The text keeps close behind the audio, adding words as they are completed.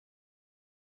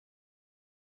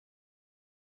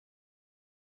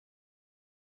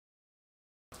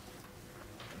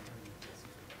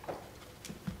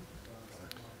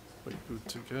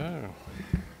to go.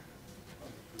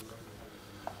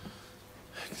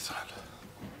 Excellent.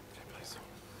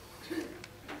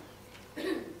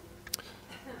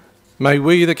 May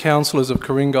we, the councillors of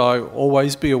Ku-ring-gai,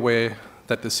 always be aware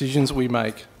that decisions we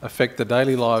make affect the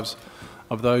daily lives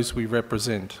of those we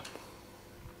represent.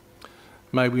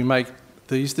 May we make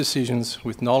these decisions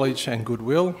with knowledge and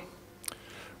goodwill,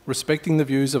 respecting the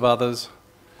views of others,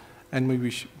 and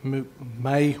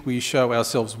may we show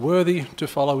ourselves worthy to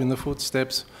follow in the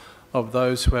footsteps of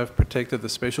those who have protected the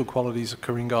special qualities of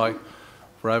Ku-ring-gai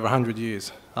for over 100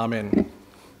 years. Amen.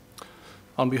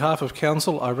 On behalf of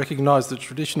Council, I recognise the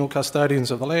traditional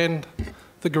custodians of the land,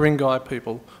 the Ku-ring-gai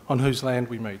people on whose land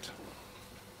we meet.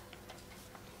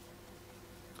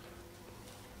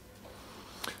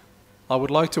 I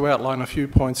would like to outline a few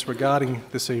points regarding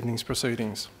this evening's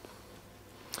proceedings.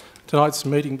 Tonight's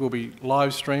meeting will be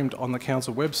live streamed on the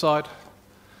Council website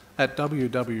at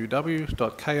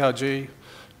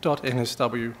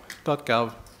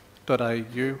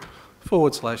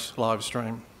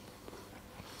www.krg.nsw.gov.au/livestream.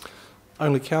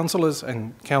 Only councillors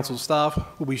and council staff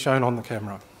will be shown on the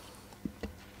camera.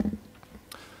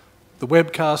 The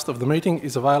webcast of the meeting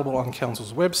is available on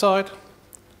Council's website.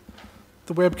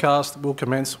 The webcast will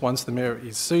commence once the Mayor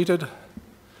is seated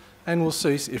and will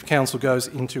cease if Council goes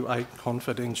into a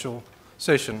confidential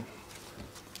session,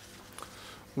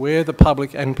 where the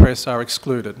public and press are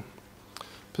excluded,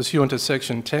 pursuant to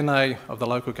Section 10A of the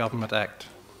Local Government Act.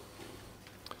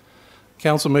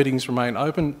 Council meetings remain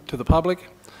open to the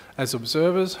public as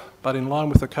observers, but in line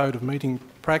with the Code of Meeting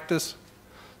Practice,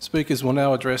 speakers will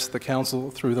now address the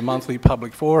Council through the monthly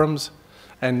public forums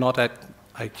and not at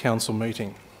a Council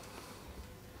meeting.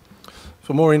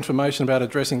 For more information about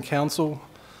addressing Council,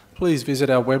 please visit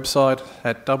our website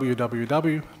at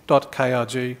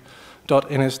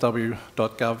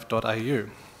www.krg.nsw.gov.au.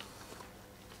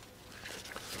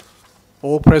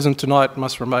 All present tonight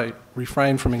must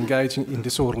refrain from engaging in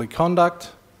disorderly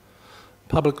conduct,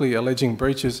 publicly alleging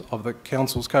breaches of the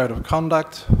Council's Code of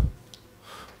Conduct,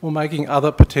 or making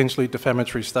other potentially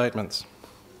defamatory statements.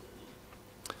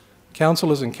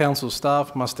 Councillors and Council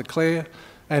staff must declare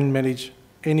and manage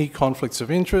any conflicts of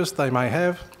interest they may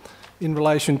have in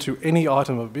relation to any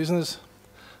item of business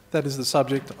that is the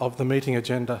subject of the meeting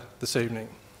agenda this evening.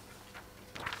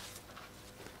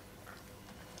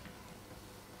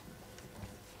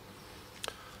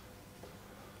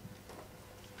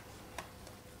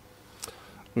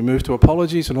 We move to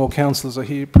apologies, and all councillors are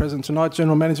here present tonight.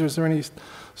 General Manager, is there any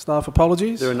staff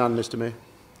apologies? There are none, Mr Mayor.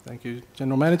 Thank you,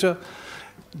 General Manager.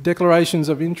 Declarations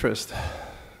of interest.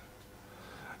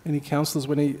 Any councillors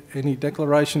with any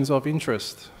declarations of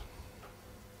interest?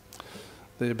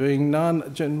 There being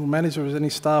none, General Manager, is there any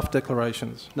staff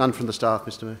declarations? None from the staff,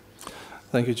 Mr Mayor.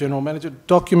 Thank you, General Manager.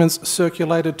 Documents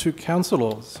circulated to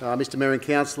councillors. Mr Mayor and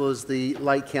councillors, the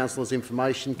late councillors'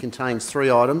 information contains 3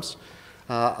 items.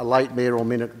 A late mayoral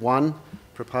minute 1,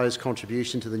 proposed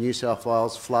contribution to the New South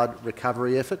Wales flood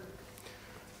recovery effort.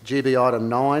 GB item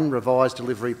 9, revised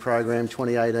delivery program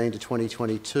 2018 to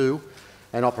 2022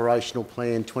 and operational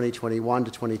plan 2021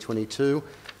 to 2022,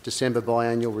 December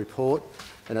biannual report.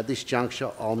 And at this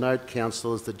juncture, I'll note,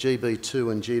 councillors, that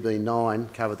GB2 and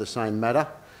GB9 cover the same matter.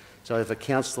 So if a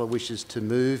councillor wishes to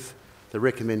move the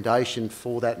recommendation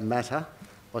for that matter,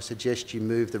 I suggest you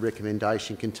move the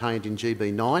recommendation contained in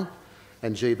GB9,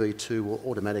 and GB2 will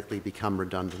automatically become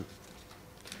redundant.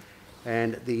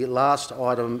 And the last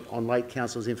item on late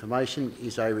councillors' information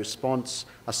is a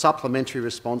supplementary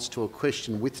response to a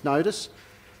question with notice,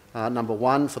 number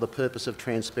 1, for the purpose of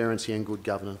transparency and good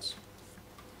governance.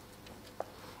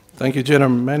 Thank you,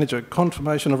 General Manager.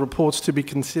 Confirmation of reports to be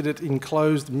considered in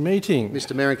closed meeting.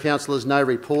 Mr Mayor and councillors, no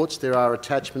reports. There are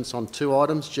attachments on 2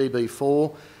 items.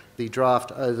 GB4, the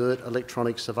draft overt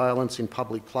electronic surveillance in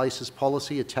public places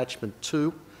policy, attachment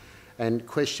 2, and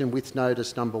question with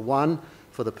notice number 1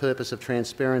 for the purpose of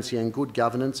transparency and good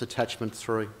governance, attachment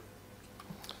 3.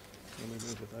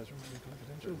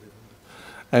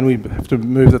 And we have to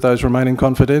move that those remain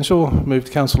confidential.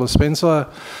 Moved Councillor Spencer,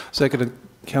 seconded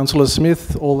Councillor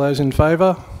Smith. All those in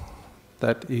favour?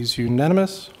 That is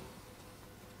unanimous.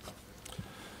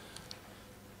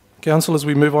 Councillors,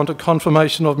 we move on to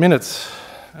confirmation of minutes.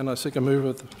 And I seek a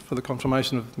mover for the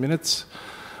confirmation of minutes.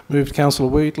 Moved Councillor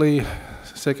Wheatley,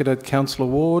 seconded Councillor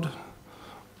Ward.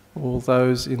 All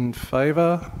those in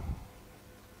favour?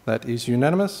 That is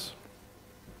unanimous.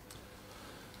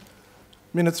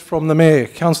 Minutes from the Mayor.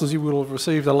 Councillors, you will have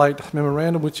received a late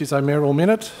memorandum, which is a mayoral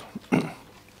minute.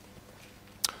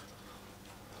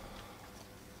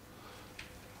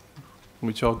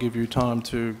 Which I'll give you time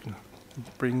to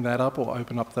bring that up or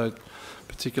open up that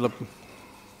particular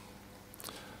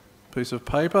piece of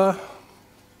paper.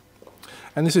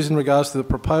 And this is in regards to the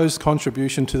proposed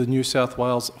contribution to the New South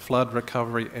Wales flood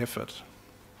recovery effort.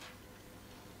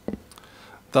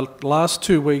 The last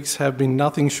 2 weeks have been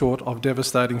nothing short of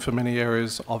devastating for many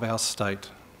areas of our state.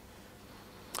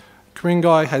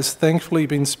 Ku-ring-gai has thankfully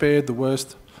been spared the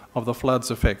worst of the flood's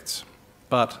effects,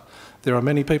 but there are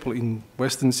many people in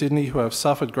Western Sydney who have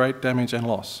suffered great damage and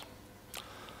loss.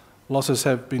 Losses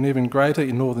have been even greater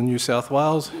in northern New South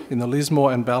Wales, in the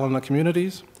Lismore and Ballina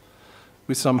communities,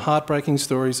 with some heartbreaking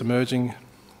stories emerging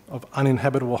of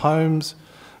uninhabitable homes,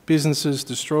 businesses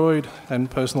destroyed and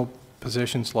personal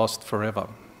possessions lost forever.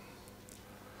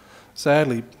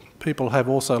 Sadly, people have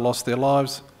also lost their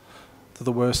lives to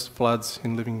the worst floods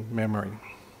in living memory.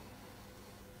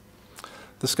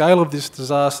 The scale of this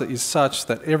disaster is such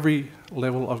that every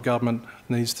level of government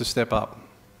needs to step up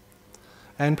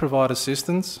and provide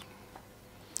assistance.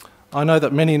 I know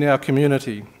that many in our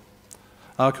community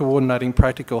are coordinating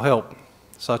practical help,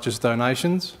 such as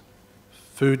donations,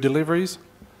 food deliveries,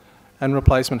 and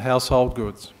replacement household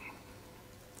goods.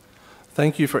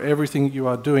 Thank you for everything you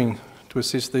are doing to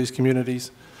assist these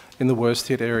communities in the worst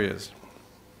hit areas.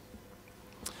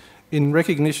 In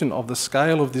recognition of the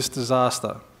scale of this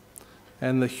disaster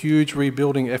and the huge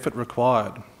rebuilding effort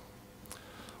required,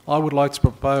 I would like to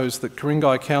propose that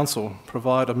Ku-ring-gai Council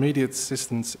provide immediate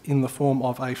assistance in the form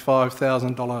of a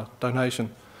 $5,000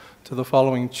 donation to the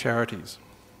following charities.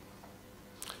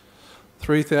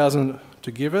 $3,000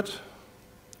 to Give It,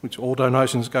 which all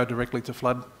donations go directly to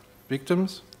flood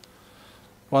victims,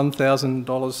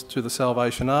 $1,000 to the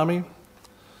Salvation Army,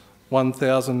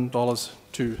 $1,000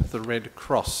 to the Red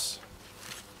Cross.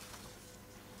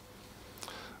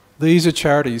 These are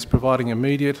charities providing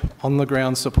immediate,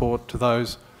 on-the-ground support to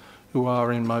those who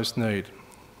are in most need.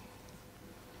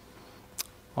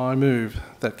 I move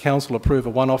that Council approve a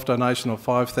one-off donation of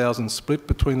 $5,000 split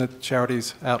between the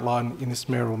charities outlined in this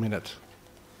mayoral minute.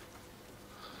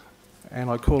 And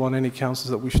I call on any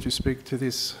councillors that wish to speak to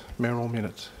this mayoral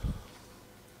minute.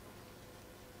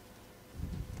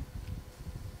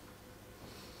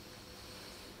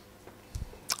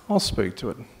 I'll speak to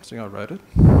it, seeing I wrote it.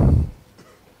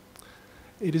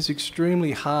 It is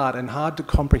extremely hard to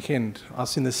comprehend,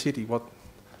 us in the city, what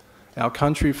our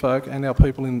country folk and our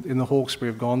people in the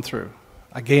Hawkesbury have gone through,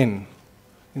 again,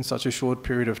 in such a short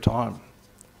period of time.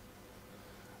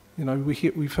 You know,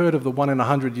 we've heard of the 1 in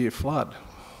 100 year flood.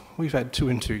 We've had 2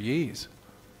 in 2 years.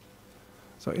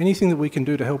 So anything that we can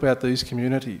do to help out these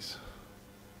communities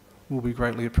will be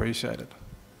greatly appreciated.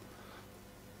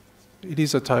 It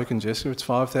is a token gesture, it's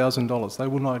 $5,000. They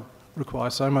will not require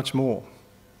so much more.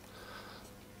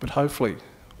 But hopefully,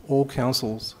 all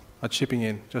councils are chipping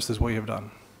in, just as we have done.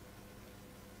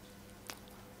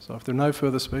 So if there are no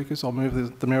further speakers, I'll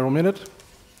move the mayoral minute.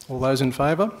 All those in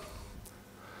favour?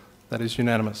 That is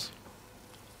unanimous.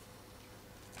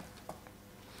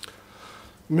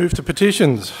 Move to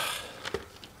petitions.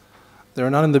 There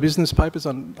are none in the business papers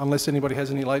unless anybody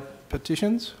has any late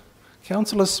petitions.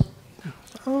 Councillors,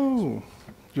 oh,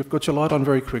 you've got your light on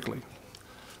very quickly.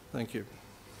 Thank you.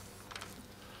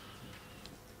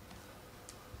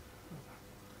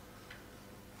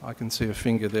 I can see a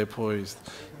finger there poised.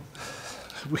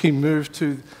 We move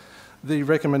to the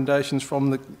recommendations from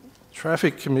the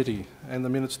Traffic Committee and the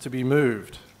minutes to be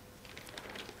moved.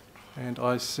 And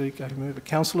I seek a mover.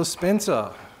 Councillor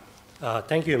Spencer.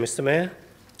 Thank you, Mr. Mayor.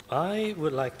 I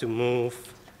would like to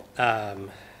move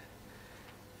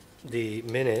the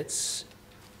minutes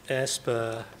as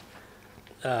per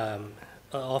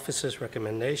officer's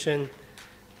recommendation,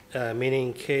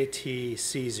 meaning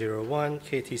KTC01,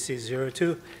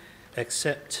 KTC02,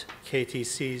 except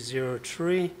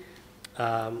KTC03,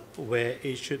 where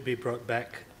it should be brought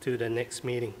back to the next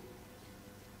meeting,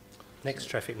 next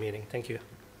traffic meeting. Thank you.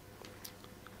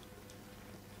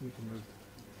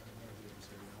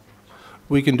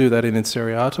 We can do that in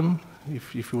seriatim,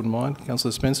 if you wouldn't mind.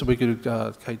 Councillor Spencer, we could do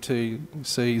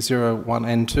KTC01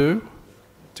 and 2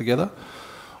 together.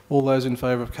 All those in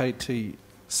favour of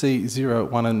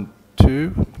KTC01 and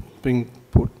 2 being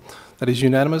put, that is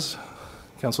unanimous.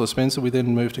 Councillor Spencer, we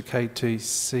then move to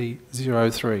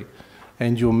KTC03,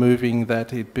 and you're moving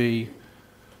that it be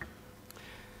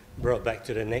brought back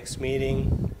to the next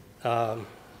meeting.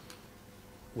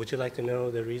 Would you like to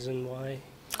know the reason why?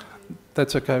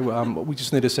 That's okay. We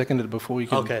just need a seconder before you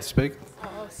can speak.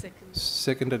 Oh, second.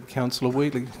 Seconded, Councillor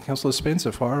Wheatley. Councillor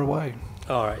Spencer, fire away.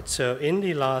 All right. So in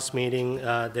the last meeting,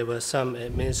 there were some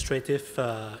administrative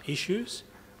issues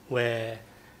where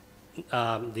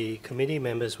the committee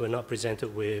members were not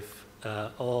presented with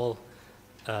all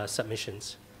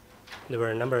submissions. There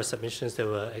were a number of submissions that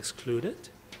were excluded,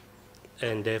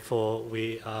 and therefore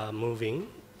we are moving,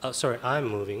 I'm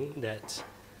moving that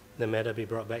the matter be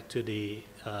brought back to the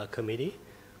committee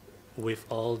with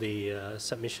all the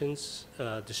submissions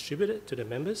distributed to the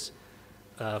members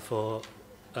for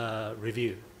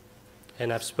review.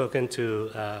 And I've spoken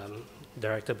to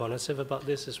Director Bonasev about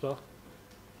this as well,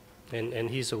 and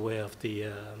he's aware of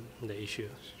the issue.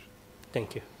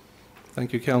 Thank you.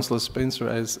 Thank you, Councillor Spencer.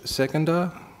 As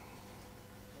seconder,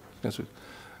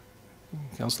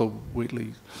 Councillor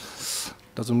Wheatley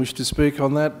doesn't wish to speak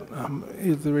on that.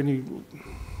 Is there any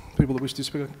people that wish to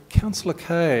speak? Councillor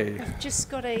Kay. I've just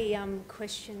got a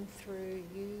question through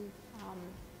you,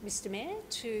 Mr Mayor,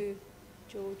 to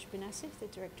George Bonasev, the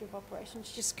Director of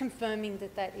Operations, just confirming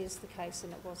that that is the case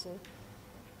and it was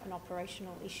an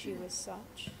operational issue as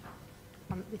such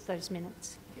with those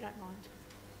minutes, if you don't mind.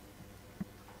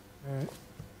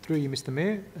 Through you, Mr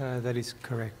Mayor, that is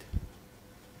correct.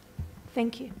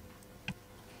 Thank you.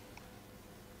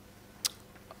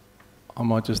 I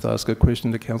might just ask a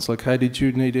question to Councillor Kay. Did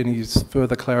you need any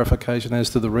further clarification as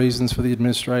to the reasons for the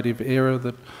administrative error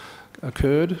that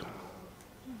occurred?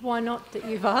 Why not that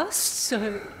you've asked?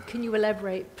 So can you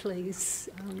elaborate, please?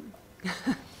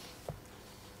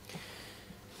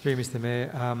 Through you, Mr Mayor,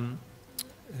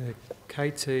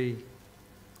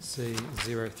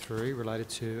 KTC03 related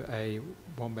to a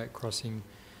wombat crossing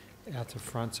out the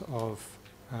front of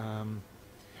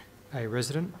a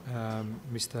resident,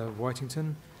 Mr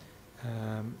Whitington.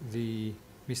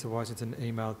 Mr Whitington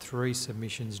emailed 3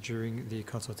 submissions during the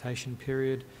consultation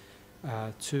period.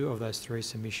 2 of those 3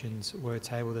 submissions were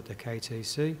tabled at the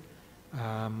KTC.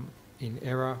 In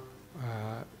error,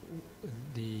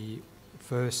 the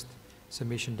first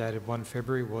submission dated 1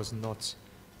 February was not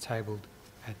tabled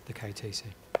at the KTC.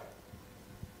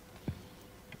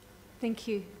 Thank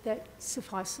you. That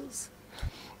suffices.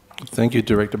 Thank you,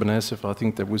 Director Bonasev. I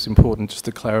think that was important just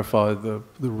to clarify the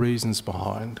reasons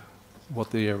behind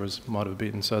what the errors might have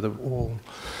been, so that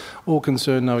all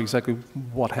concerned know exactly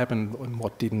what happened and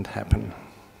what didn't happen.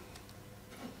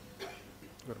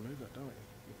 We've got to move that, don't we?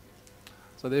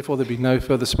 So therefore there'll be no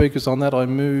further speakers on that. I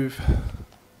move,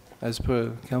 as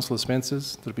per Councillor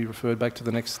Spencer's, that it be referred back to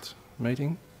the next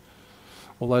meeting.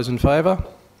 All those in favour?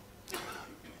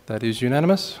 That is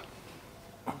unanimous.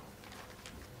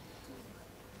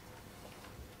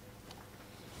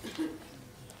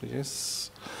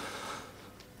 Yes.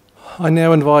 I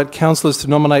now invite councillors to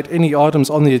nominate any items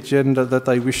on the agenda that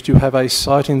they wish to have a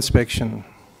site inspection.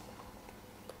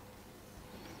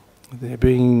 There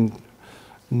being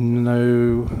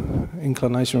no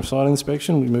inclination of site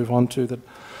inspection, we move on to that.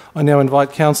 I now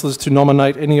invite councillors to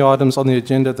nominate any items on the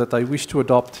agenda that they wish to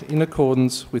adopt in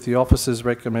accordance with the officer's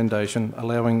recommendation,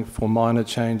 allowing for minor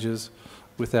changes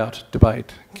without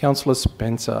debate. Councillor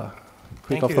Spencer,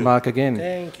 quick off the mark again.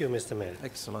 Thank you, Mr Mayor.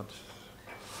 Excellent.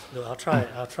 No, I'll try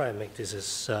and make this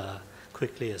as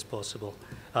quickly as possible.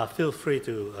 Feel free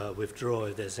to withdraw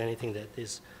if there's anything that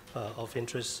is of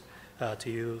interest to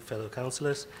you, fellow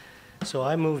councillors. So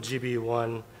I move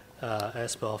GB1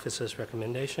 as per officer's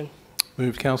recommendation.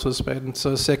 Moved Councillor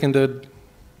Spencer, seconded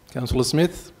Councillor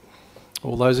Smith.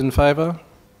 All those in favour?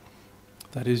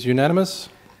 That is unanimous.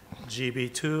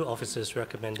 GB2, officer's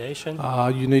recommendation.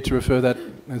 You need to refer that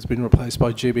as been replaced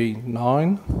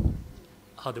GB9.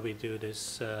 How do we do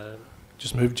this?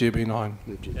 Just move GB9.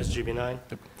 As GB9?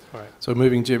 Yep. All right. So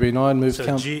moving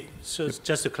GB9, so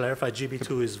just to clarify,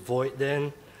 GB2 is void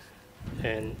then,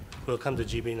 and we'll come to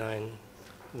GB9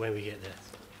 when we get there.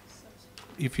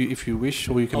 If you wish,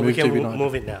 or you can move we can GB9.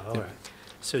 Move it now, all yep. right.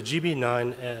 So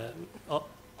GB9,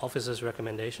 officer's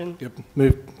recommendation. Yep.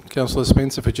 Move Councillor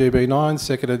Spencer for GB9,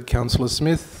 seconded Councillor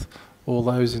Smith. All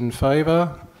those in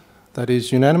favour? That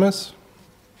is unanimous.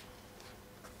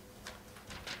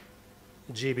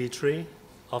 GB3,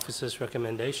 officer's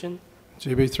recommendation.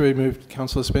 GB3 moved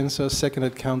Councillor Spencer,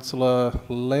 seconded Councillor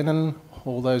Lennon.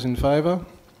 All those in favour?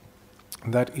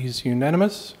 That is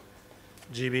unanimous.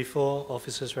 GB4,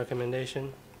 officer's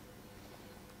recommendation.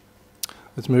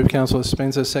 Let's move Councillor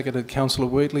Spencer, seconded Councillor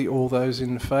Wheatley. All those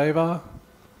in favour?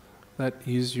 That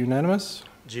is unanimous.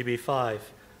 GB5,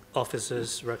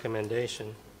 officer's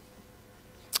recommendation.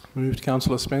 Moved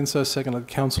Councillor Spencer, seconded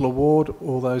Councillor Ward.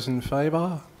 All those in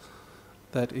favour?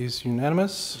 That is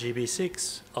unanimous.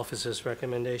 GB6, officer's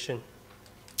recommendation.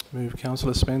 Moved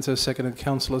Councillor Spencer, seconded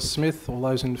Councillor Smith. All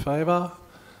those in favour?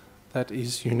 That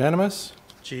is unanimous.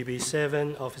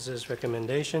 GB7, officer's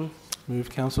recommendation.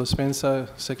 Moved Councillor Spencer,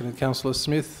 seconded Councillor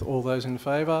Smith. All those in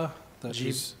favour? That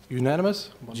is unanimous.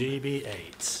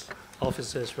 GB8,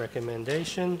 officer's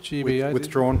recommendation. GB8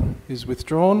 withdrawn. Is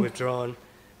withdrawn. Withdrawn.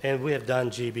 And we have done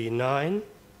GB9.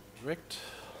 Correct.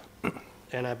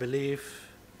 And I believe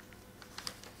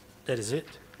That is it.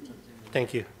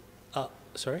 Thank you.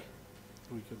 Sorry?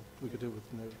 We could deal with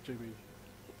GB.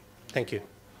 Thank you.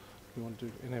 We want to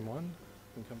do NM1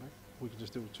 and come back? We could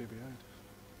just deal with GB8.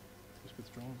 Just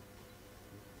withdrawn.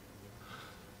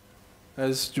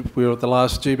 As we're at the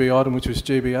last GB item, which was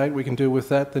GB8, we can deal with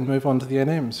that, then move on to the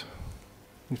NMs.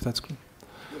 If that's good.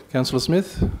 Councillor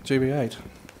Smith, GB8.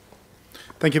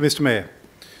 Thank you, Mr Mayor.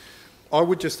 I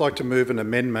would just like to move an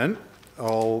amendment.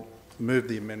 I'll move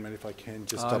the amendment if I can.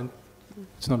 Just up.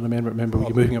 It's not an amendment, remember, you're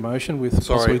moving a motion with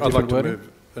possibly Sorry, I'd like different to wording.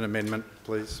 move an amendment,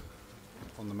 please,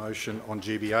 on the motion on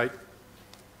GB8.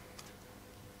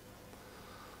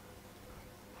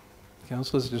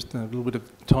 Councillors, just a little bit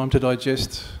of time to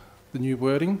digest the new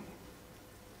wording.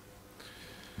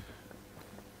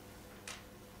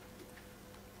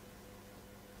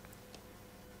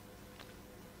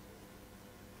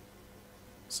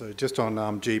 So just on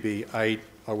GB8,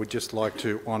 I would just like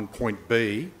to, on point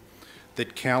B,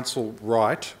 that Council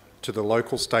write to the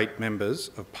local state members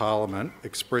of Parliament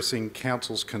expressing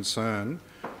Council's concern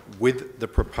with the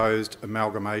proposed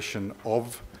amalgamation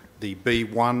of the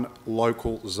B1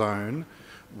 local zone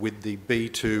with the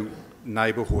B2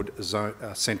 neighbourhood zone,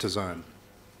 centre zone.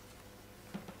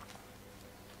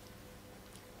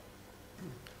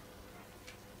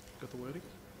 Got the wording?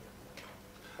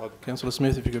 Councillor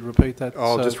Smith, if you could repeat that.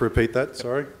 I'll just repeat that,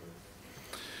 sorry.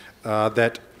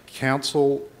 That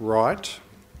Council write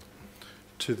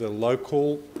to the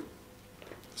local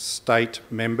state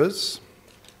members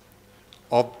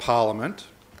of Parliament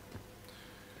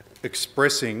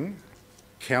expressing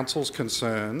Council's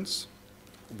concerns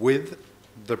with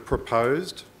the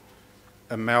proposed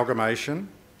amalgamation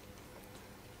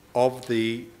of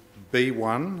the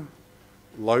B1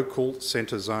 local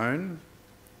centre zone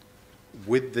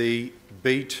with the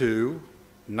B2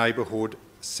 neighbourhood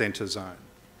centre zone.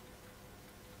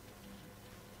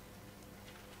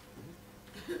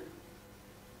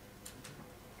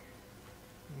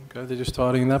 Okay, they're just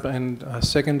tidying up. And a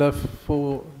seconder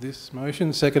for this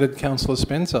motion, seconded Councillor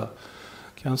Spencer.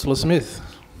 Councillor Smith.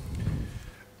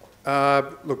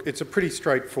 Look, it's a pretty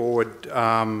straightforward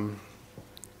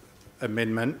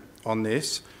amendment on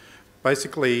this.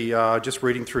 Basically, just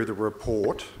reading through the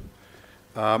report,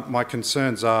 my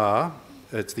concerns are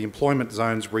it's the employment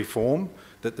zones reform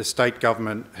that the state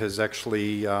government has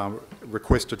actually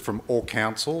requested from all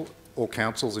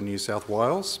councils in New South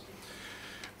Wales.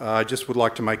 I just would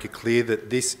like to make it clear that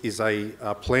this is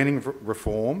a planning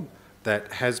reform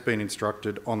that has been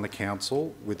instructed on the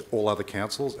council with all other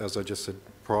councils, as I just said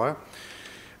prior.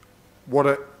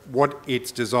 What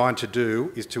it's designed to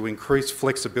do is to increase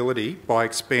flexibility by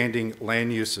expanding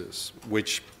land uses,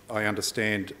 which I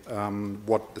understand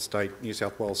what the New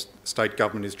South Wales state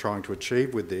government is trying to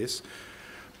achieve with this.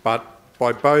 But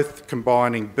by both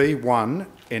combining B1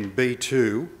 and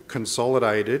B2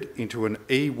 consolidated into an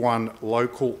E1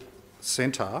 local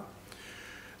centre,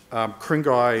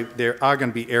 Ku-ring-gai, there are going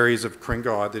to be areas of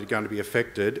Ku-ring-gai that are going to be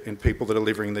affected and people that are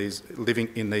living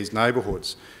in these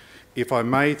neighbourhoods. If I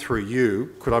may, through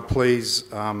you, could I please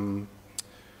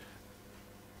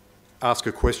ask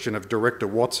a question of Director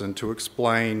Watson to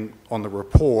explain on the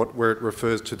report where it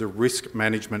refers to the risk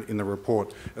management in the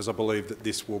report, as I believe that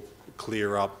this will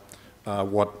clear up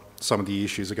what some of the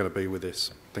issues are going to be with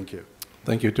this. Thank you.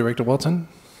 Thank you. Director Watson.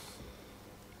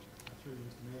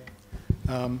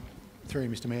 Through you,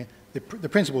 Mr Mayor. The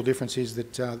principal difference is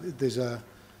that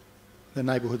the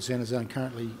neighbourhood centre zone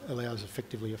currently allows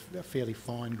effectively a fairly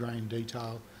fine-grained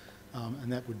detail,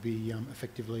 and that would be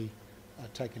effectively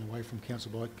taken away from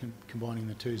council by combining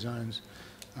the two zones.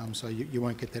 So you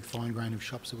won't get that fine grain of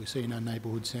shops that we see in our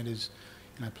neighbourhood centres.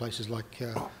 You know, places like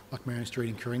Marion Street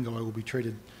and Ku-ring-gai will be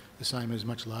treated the same as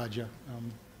much larger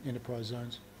enterprise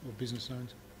zones or business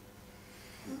zones.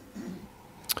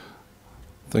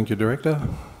 Thank you, Director.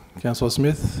 Councillor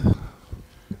Smith.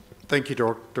 Thank you,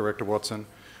 Director Watson.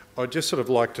 I'd just sort of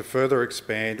like to further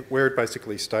expand where it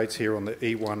basically states here on the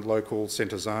E1 local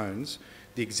centre zones,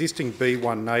 the existing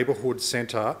B1 neighbourhood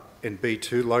centre and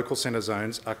B2 local centre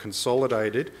zones are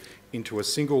consolidated into a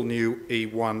single new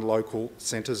E1 local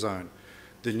centre zone.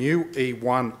 The new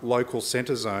E1 local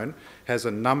centre zone has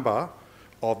a number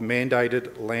of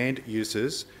mandated land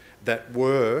uses that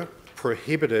were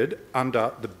prohibited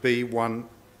under the B1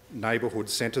 neighbourhood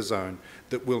centre zone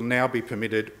that will now be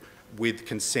permitted with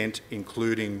consent,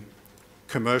 including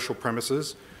commercial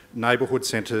premises. Neighbourhood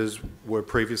centres were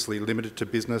previously limited to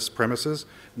business premises,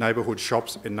 neighbourhood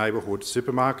shops and neighbourhood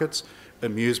supermarkets,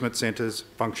 amusement centres,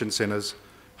 function centres,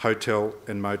 hotel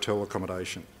and motel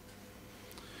accommodation.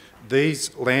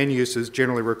 These land uses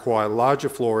generally require larger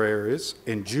floor areas,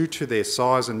 and due to their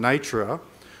size and nature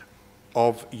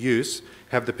of use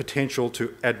have the potential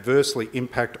to adversely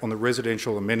impact on the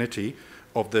residential amenity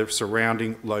of the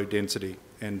surrounding low density.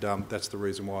 And that's the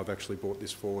reason why I've actually brought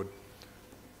this forward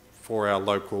for our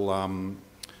local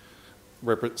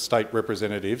state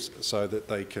representatives, so that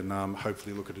they can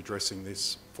hopefully look at addressing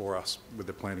this for us with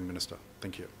the Planning Minister.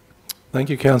 Thank you. Thank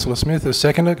you, Councillor Smith. A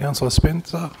seconder, Councillor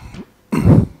Spencer.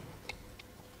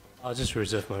 I'll just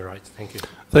reserve my right. Thank you.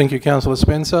 Thank you, Councillor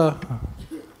Spencer.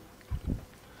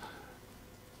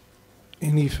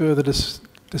 Any further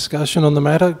discussion on the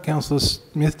matter? Councillor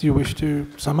Smith, do you wish to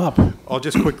sum up? I'll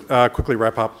just quickly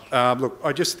wrap up. Look,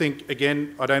 I just think,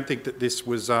 again, I don't think that this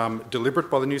was deliberate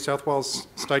by the New South Wales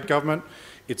State Government.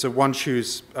 It's a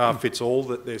one-shoes-fits-all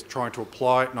that they're trying to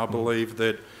apply, and I believe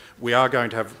that we are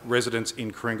going to have residents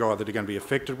in Ku-ring-gai that are going to be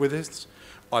affected with this.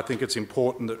 I think it's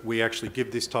important that we actually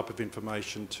give this type of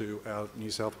information to our New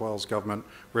South Wales Government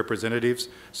representatives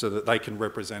so that they can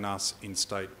represent us in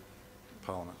State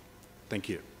Parliament. Thank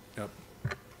you. Yep.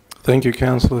 Thank you,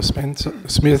 Councillor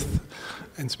Smith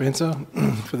and Spencer,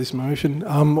 for this motion.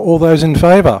 All those in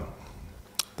favour?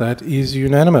 That is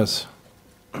unanimous.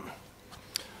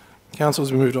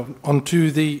 Councillors, we moved on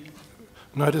to the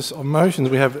notice of motions.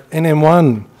 We have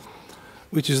NM1,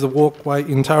 which is the walkway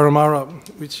in Turramurra,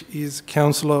 which is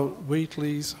Councillor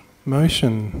Wheatley's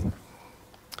motion.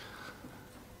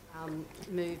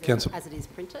 Move it Council. as it is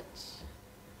printed.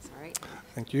 Sorry.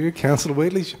 Thank you. Councillor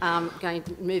Wheatley. Going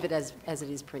to move it as it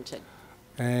is printed.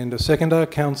 And a seconder,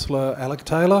 Councillor Alec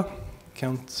Taylor.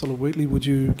 Councillor Wheatley, would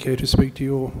you care to speak to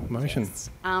your motion? Yes.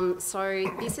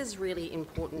 So this is really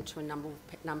important to a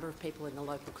number of people in the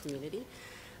local community.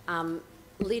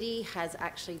 Liddy has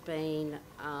actually been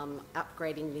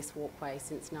upgrading this walkway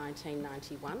since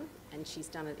 1991, and she's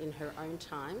done it in her own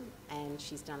time, and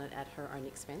she's done it at her own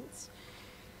expense.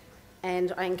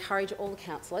 And I encourage all the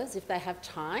councillors, if they have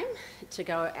time, to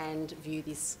go and view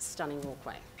this stunning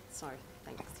walkway. So,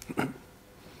 thanks.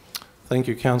 Thank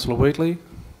you, Councillor Wheatley.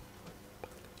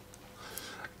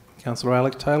 Councillor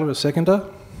Alec Taylor, a seconder.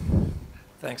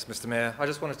 Thanks, Mr Mayor. I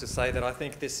just wanted to say that I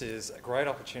think this is a great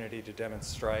opportunity to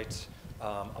demonstrate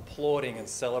applauding and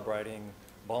celebrating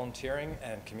volunteering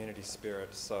and community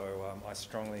spirit. So I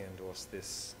strongly endorse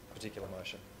this particular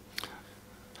motion.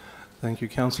 Thank you,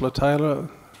 Councillor Taylor.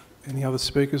 Any other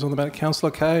speakers on the matter?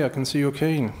 Councillor Kay, I can see you're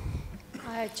keen.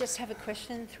 I just have a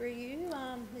question through you,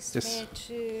 Mr Yes. Mayor,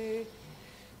 to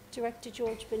Director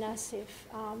George Benassif.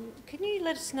 Can you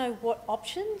let us know what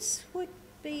options would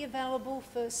be available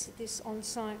for this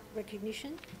on-site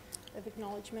recognition of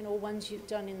acknowledgement, or ones you've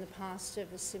done in the past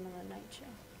of a similar nature?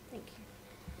 Thank you.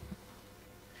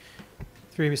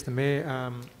 Through you, Mr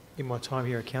Mayor, in my time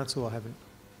here at Council, I haven't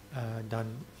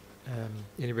done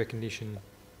any recognition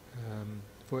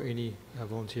for any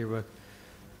volunteer work.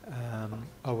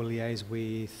 I will liaise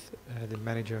with the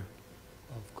manager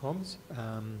of comms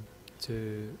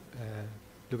to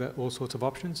look at all sorts of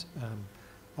options.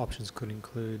 Options could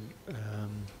include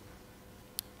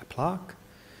a plaque,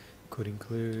 could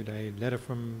include a letter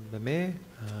from the mayor,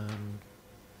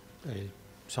 a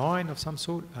sign of some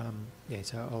sort. Yeah,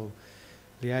 so I'll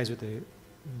liaise with the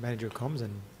manager of comms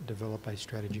and develop a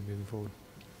strategy moving forward.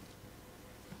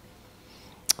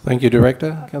 Thank you,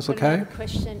 Director. Councillor Kay. Another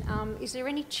question. Is there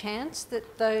any chance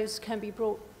that those can be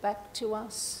brought back to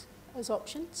us as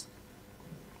options?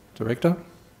 Director.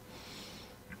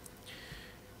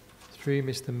 Through you,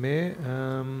 Mr Mayor,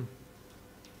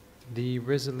 the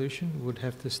resolution would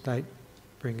have to state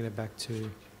bringing it back to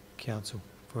Council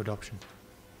for adoption.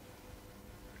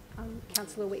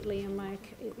 Councillor Wheatley and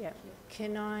Mike, yeah,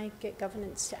 can I get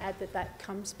governance to add that that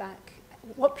comes back?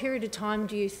 What period of time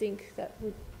do you think that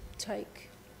would take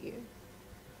you?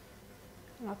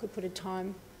 And I could put a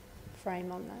time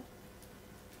frame on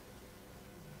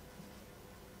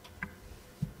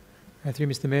that. Through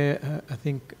you, Mr Mayor, I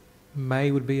think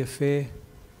May would be a fair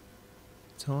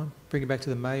time. Bring it back to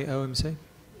the May OMC.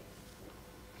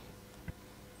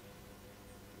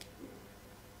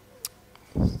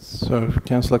 So,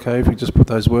 Councillor Kay, if you just put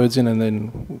those words in, and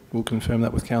then we'll confirm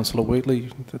that with Councillor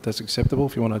Wheatley, that that's acceptable,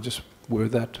 if you want to just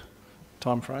word that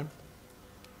time frame.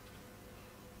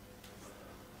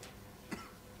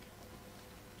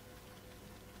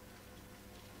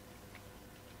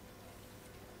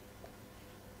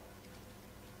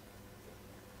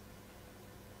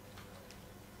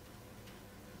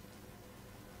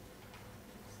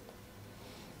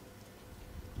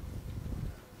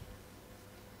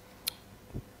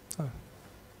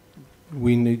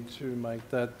 We need to make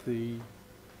that the,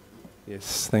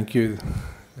 yes, thank you,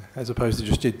 as opposed to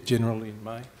just generally in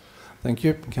May. Thank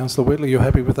you. Councillor Wheatley, you're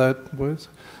happy with that words?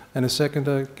 And a second,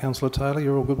 Councillor Taylor,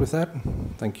 you're all good with that?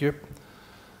 Thank you.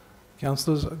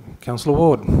 Councillors, Councillor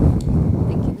Ward. Thank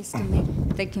you, Mr. Mayor.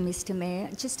 Thank you, Mr. Mayor.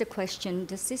 Just a question.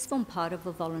 Does this form part of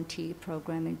a volunteer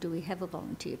program, and do we have a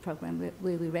volunteer program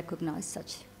where we recognise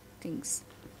such things?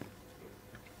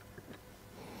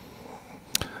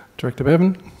 Director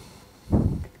Bevan.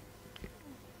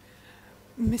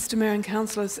 Mr. Mayor and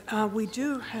councillors, we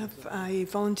do have a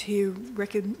volunteer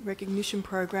recognition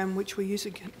program which we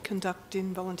usually conduct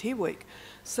in Volunteer Week.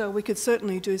 So we could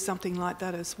certainly do something like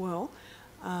that as well,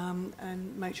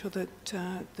 and make sure that,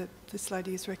 that this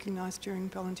lady is recognised during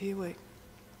Volunteer Week.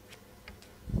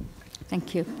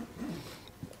 Thank you.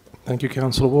 Thank you,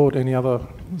 Councillor Ward. Any other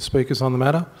speakers on the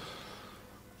matter?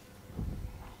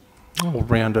 I'll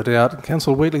round it out.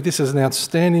 Councillor Wheatley, this is an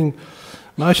outstanding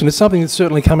motion. It's something that's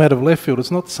certainly come out of left field. It's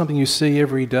not something you see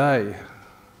every day.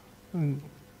 And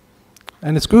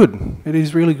it's good. It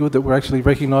is really good that we're actually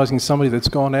recognising somebody that's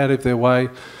gone out of their way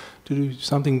to do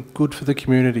something good for the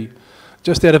community,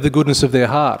 just out of the goodness of their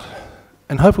heart.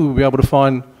 And hopefully we'll be able to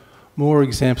find more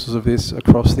examples of this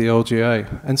across the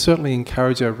LGA, and certainly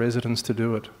encourage our residents to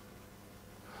do it.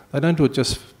 They don't do it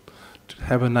just to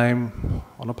have a name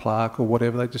on a plaque or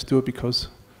whatever. They just do it because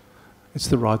it's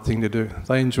the right thing to do.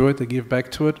 They enjoy it, they give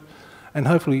back to it, and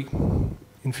hopefully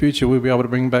in future we'll be able to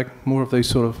bring back more of these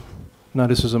sort of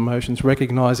notices of motions,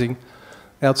 recognising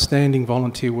outstanding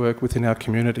volunteer work within our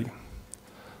community.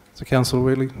 So Councillor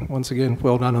Wheatley, once again,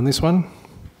 well done on this one.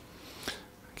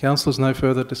 Councillors, no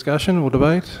further discussion or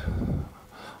debate.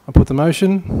 I put the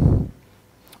motion.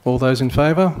 All those in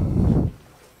favour?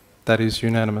 That is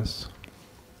unanimous.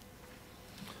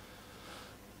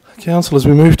 Councillors,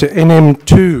 we move to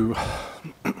NM2,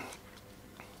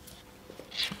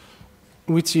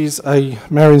 which is a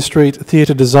Marion Street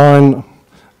theatre design,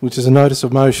 which is a notice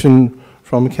of motion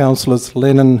from Councillors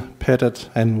Lennon, Pettit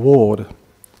and Ward.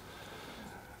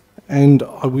 And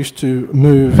I wish to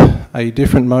move a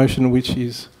different motion which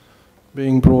is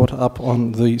being brought up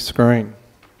on the screen.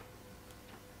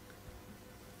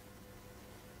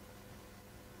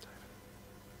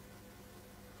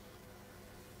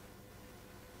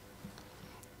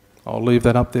 I'll leave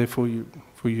that up there for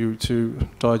you to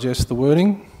digest the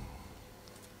wording.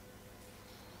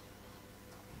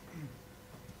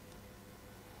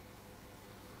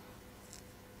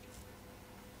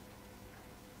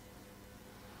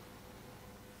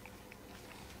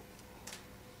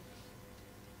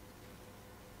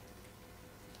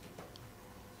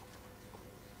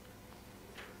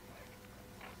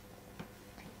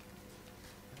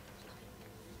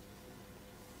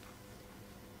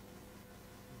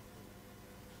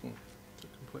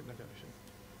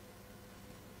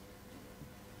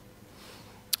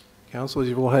 Councillors,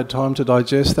 you've all had time to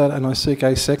digest that, and I seek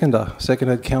a seconder.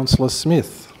 Seconded Councillor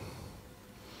Smith.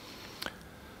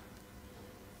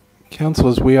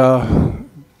 Councillors, we are,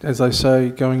 as they say,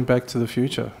 going back to the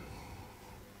future.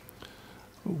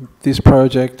 This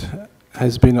project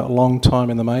has been a long time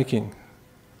in the making.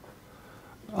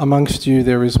 Amongst you,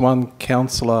 there is one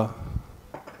councillor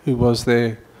who was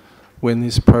there when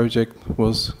this project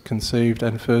was conceived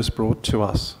and first brought to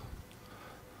us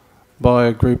by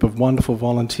a group of wonderful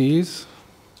volunteers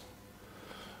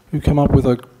who come up with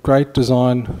a great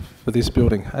design for this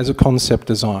building as a concept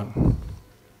design.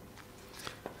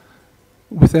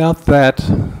 Without that,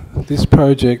 this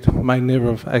project may never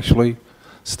have actually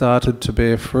started to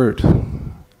bear fruit.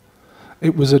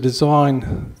 It was a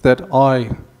design that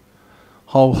I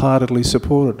wholeheartedly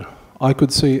supported. I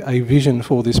could see a vision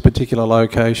for this particular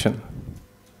location.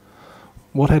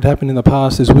 What had happened in the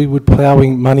past is we were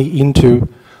ploughing money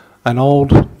into an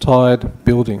old, tired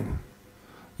building,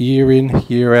 year in,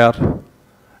 year out,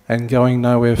 and going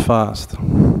nowhere fast.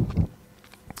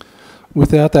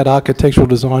 Without that architectural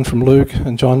design from Luke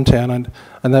and Johntown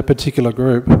and that particular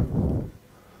group,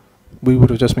 we would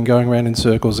have just been going around in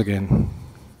circles again.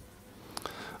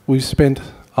 We've spent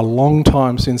a long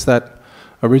time since that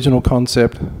original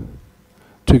concept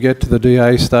to get to the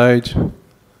DA stage.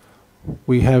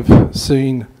 We have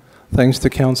seen, thanks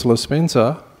to Councillor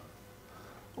Spencer,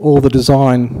 all the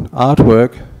design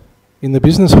artwork in the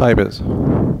business papers.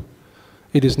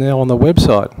 It is now on the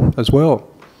website as well,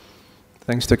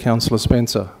 thanks to Councillor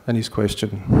Spencer and his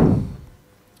question.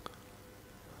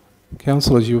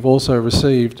 Councillors, you've also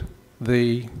received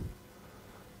the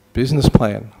business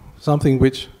plan, something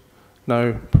which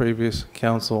no previous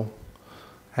council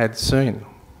had seen.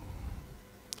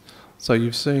 So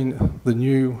you've seen the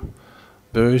new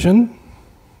version.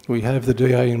 We have the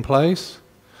DA in place.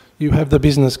 You have the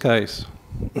business case.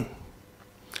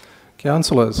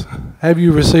 Councillors, have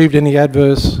you received any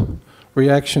adverse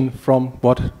reaction from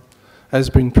what has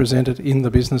been presented in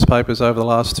the business papers over the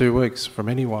last 2 weeks from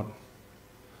anyone?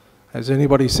 Has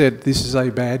anybody said this is a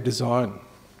bad design?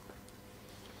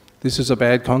 This is a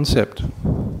bad concept?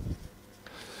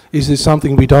 Is this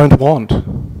something we don't want?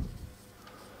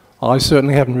 I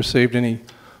certainly haven't received any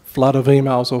flood of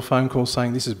emails or phone calls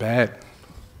saying this is bad.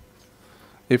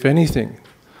 If anything,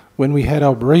 when we had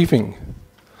our briefing,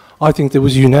 I think there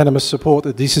was unanimous support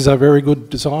that this is a very good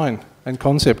design and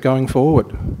concept going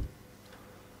forward.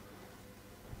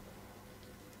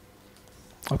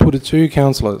 I put it to you,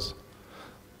 councillors.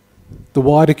 The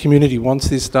wider community wants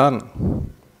this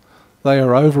done. They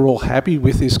are overall happy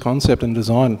with this concept and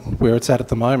design where it's at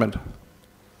the moment.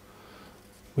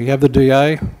 We have the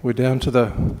DA, we're down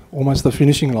to almost the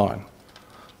finishing line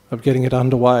of getting it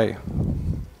underway.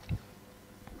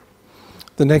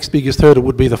 The next biggest hurdle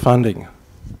would be the funding.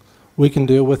 We can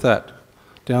deal with that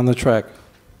down the track.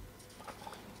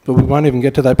 But we won't even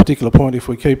get to that particular point if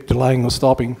we keep delaying or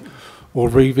stopping or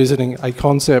revisiting a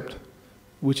concept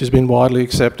which has been widely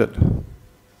accepted.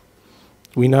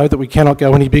 We know that we cannot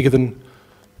go any bigger than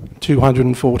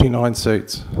 249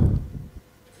 seats.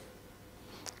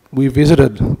 We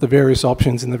visited the various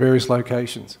options in the various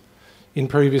locations in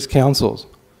previous councils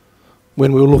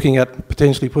when we were looking at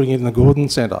potentially putting it in the Gordon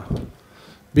Centre.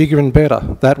 Bigger and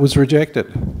better, that was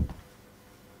rejected.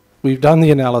 We've done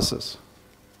the analysis.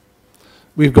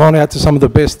 We've gone out to some of the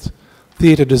best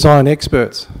theatre design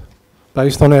experts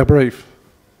based on our brief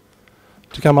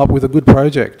to come up with a good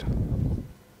project.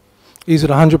 Is it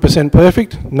 100%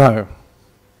 perfect? No.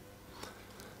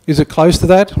 Is it close to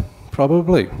that?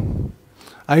 Probably.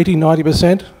 80,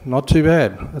 90%? Not too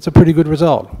bad. That's a pretty good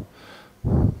result.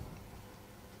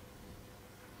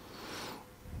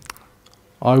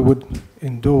 I would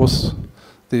endorse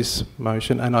this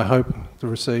motion and I hope to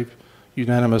receive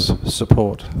unanimous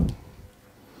support.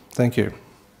 Thank you.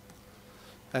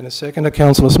 And a second to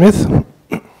Councillor Smith.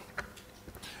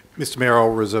 Mr Mayor, I'll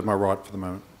reserve my right for the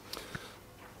moment.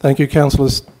 Thank you, Councillor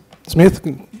Smith.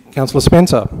 Councillor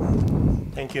Spencer.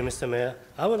 Thank you, Mr. Mayor.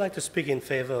 I would like to speak in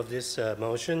favour of this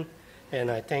motion, and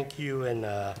I thank you and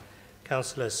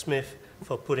Councillor Smith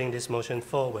for putting this motion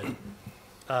forward.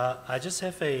 I just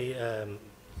have a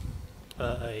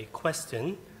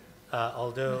question,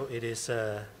 although it is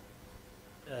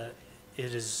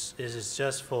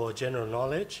just for general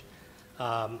knowledge.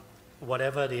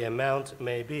 Whatever the amount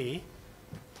may be,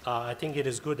 I think it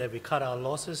is good that we cut our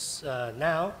losses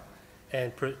now,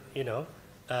 and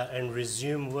and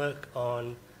resume work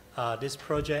on this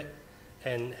project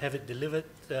and have it delivered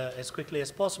as quickly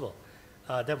as possible.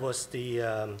 That was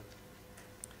the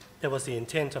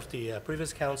intent of the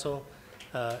previous council,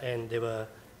 and there were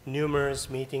numerous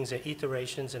meetings and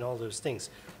iterations and all those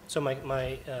things. So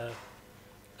my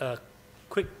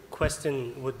quick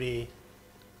question would be,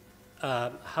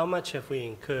 how much have we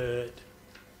incurred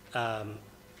to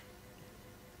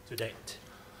date?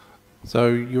 So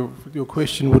your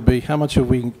question would be, how much have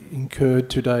we incurred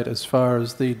to date as far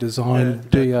as the design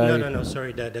DA? No,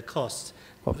 sorry, the cost,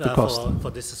 the cost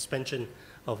for the suspension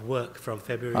of work from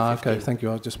February 15th. Okay, thank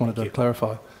you. I just wanted to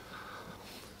clarify.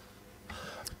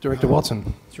 Director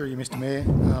Watson. Through you, Mr Mayor.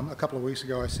 A couple of weeks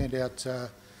ago I sent out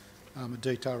a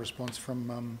detailed response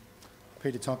from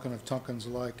Peter Tonkin of Tonkin's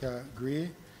Greer.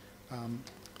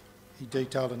 He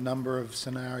detailed a number of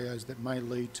scenarios that may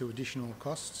lead to additional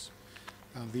costs.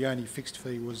 The only fixed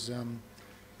fee was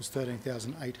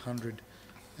 $13,800,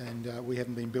 and we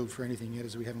haven't been billed for anything yet,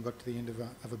 as we haven't got to the end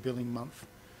of a billing month.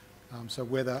 So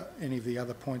whether any of the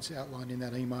other points outlined in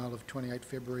that email of 28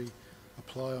 February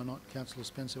apply or not, Councillor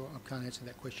Spencer, I can't answer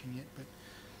that question yet, but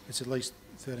it's at least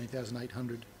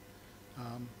 $13,800,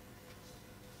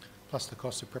 plus the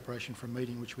cost of preparation for a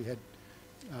meeting which we had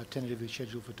tentatively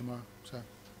scheduled for tomorrow. So.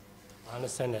 I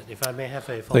understand that. If I may have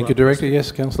a follow-up. Thank you, Director.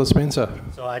 Yes, Councillor Spencer.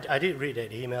 So I did read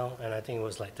that email, and I think it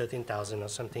was like 13,000 or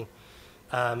something.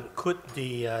 Could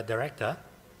the director,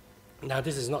 now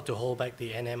this is not to hold back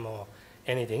the NM or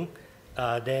anything,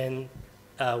 then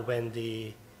when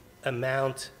the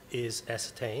amount is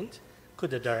ascertained,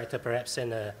 could the director perhaps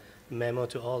send a memo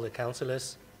to all the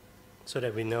councillors so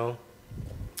that we know?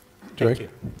 Thank you.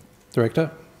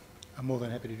 Director? I'm more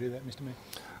than happy to do that, Mr Mayor.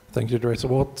 Thank you, Director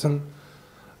Watson.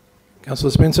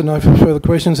 Councillor Spencer, no further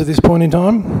questions at this point in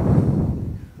time?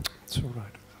 That's all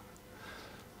right.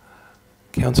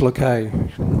 Councillor Kay.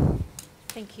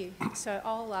 Thank you. So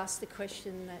I'll ask the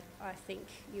question that I think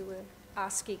you were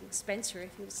asking Spencer,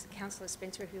 Councillor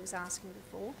Spencer, if he was asking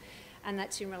before, and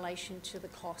that's in relation to the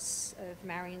costs of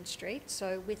Marion Street.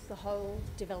 So with the whole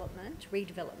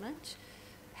redevelopment,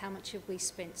 how much have we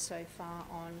spent so far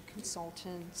on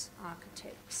consultants,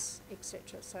 architects,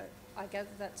 etc.? So I gather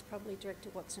that's probably Director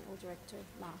Watson or Director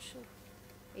Marshall,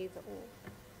 either or.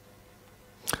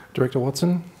 Director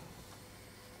Watson?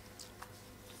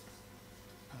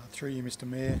 Through you, Mr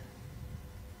Mayor.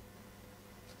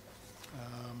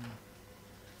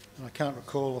 And I can't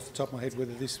recall off the top of my head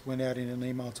whether this went out in an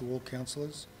email to all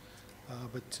councillors,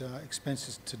 but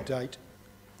expenses to date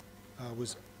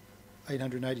was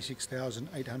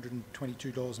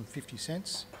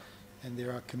 $886,822.50, and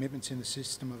there are commitments in the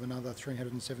system of another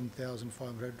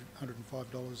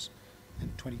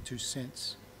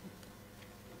 $307,505.22.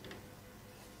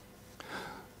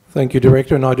 Thank you,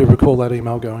 Director, and I do recall that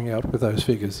email going out with those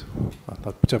figures,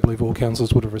 which I believe all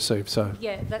councillors would have received. So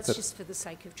yeah, that's just for the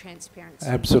sake of transparency.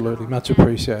 Absolutely, much And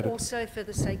appreciated. Also, for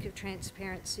the sake of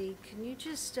transparency, can you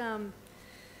just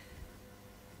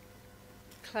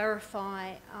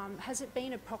clarify, has it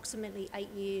been approximately 8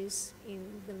 years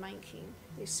in the making,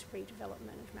 this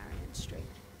redevelopment of Marion Street?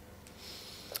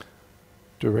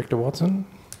 Director Watson.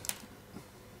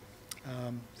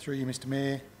 Through you, Mr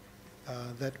Mayor.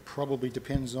 That probably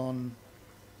depends on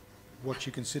what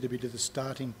you consider to be the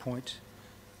starting point.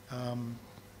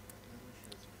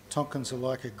 Tompkins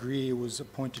Alika Greer was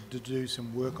appointed to do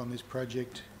some work on this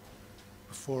project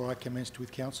before I commenced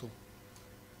with council.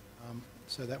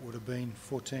 So that would have been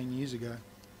 14 years ago.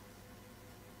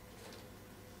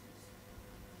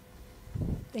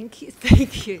 Thank you,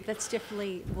 thank you. That's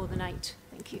definitely more than 8.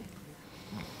 Thank you.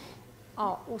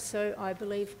 Oh, also, I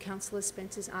believe Councillor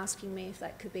Spencer's asking me if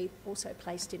that could be also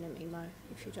placed in a memo,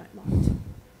 if you don't mind.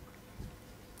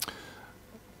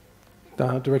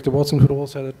 Director Watson, could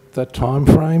also that time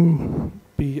frame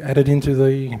be added into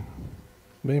the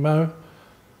memo,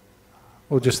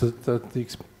 or just the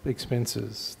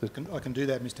expenses? I can do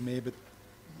that, Mr Mayor, but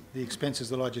the expenses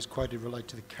that I just quoted relate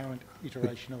to the current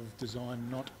iteration of design,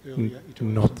 not earlier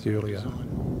iterations not the earlier. of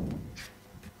design.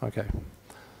 Okay.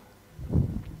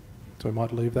 So we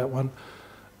might leave that one.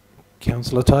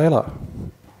 Councillor Taylor.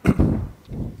 I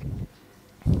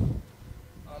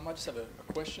just have a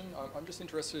question. I'm just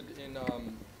interested in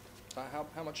how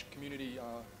much community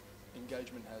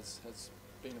engagement has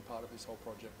been a part of this whole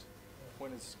project.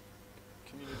 When is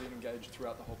community engaged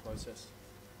throughout the whole process?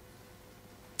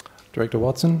 Director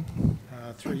Watson.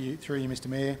 Through you, Mr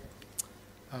Mayor.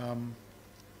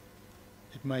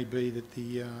 It may be that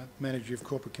the Manager of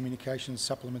Corporate Communications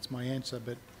supplements my answer,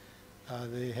 but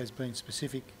there has been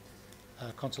specific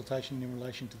consultation in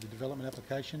relation to the development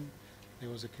application. There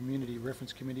was a community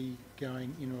reference committee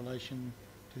going in relation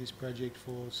to this project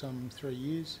for some 3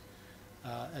 years.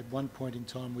 At one point in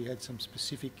time, we had some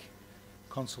specific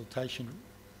consultation,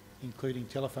 including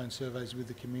telephone surveys with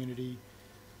the community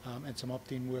and some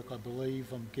opt-in work, I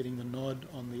believe. I'm getting the nod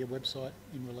on the website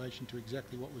in relation to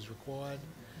exactly what was required.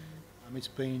 It's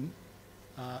been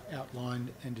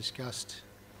outlined and discussed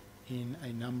in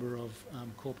a number of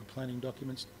corporate planning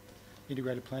documents,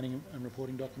 integrated planning and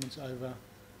reporting documents over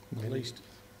at least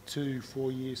 2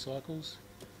 4-year cycles.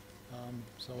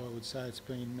 So I would say it's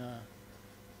been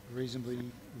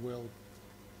reasonably well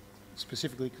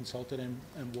specifically consulted and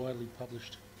widely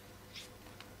published.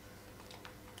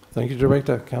 Thank you,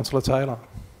 Director. Councillor Taylor.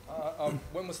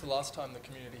 When was the last time the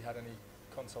community had any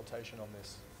consultation on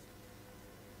this?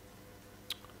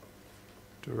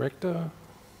 Director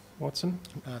Watson.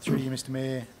 Through you, Mr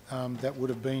Mayor, that would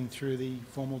have been through the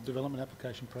formal development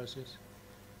application process.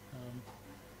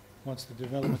 Once the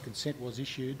development consent was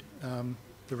issued,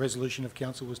 the resolution of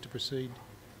council was to proceed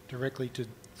directly to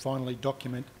finally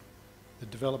document the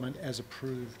development as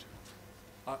approved.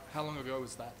 How long ago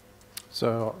was that?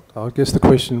 So I guess the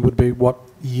question would be what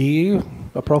year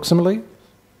approximately?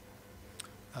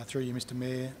 Through you, Mr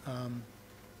Mayor,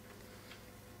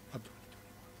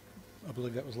 I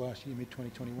believe that was last year,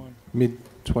 mid-2021.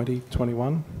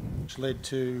 Mid-2021. Which led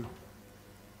to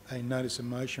a notice of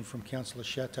motion from Councillor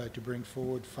Chateau to bring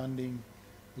forward funding,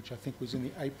 which I think was in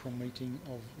the April meeting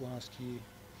of last year,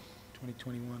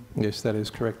 2021. Yes, that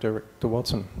is correct, Director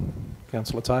Watson.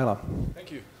 Councillor Taylor.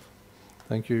 Thank you.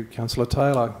 Thank you, Councillor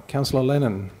Taylor. Councillor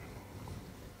Lennon.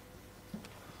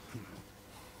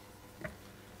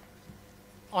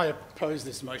 I oppose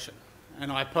this motion,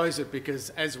 and I oppose it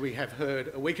because, as we have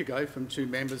heard a week ago from 2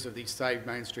 members of the Save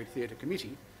Main Street Theatre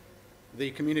Committee,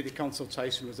 the community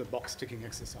consultation was a box-ticking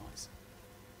exercise.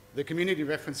 The Community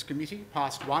Reference Committee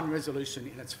passed one resolution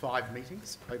in its 5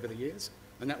 meetings over the years,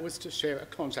 and that was to share a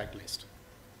contact list.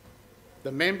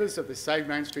 The members of the Save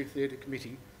Main Street Theatre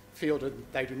Committee feel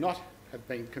that they do not have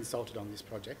been consulted on this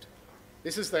project.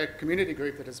 This is the community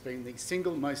group that has been the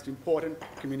single most important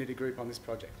community group on this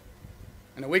project.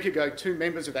 And a week ago, 2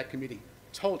 members of that committee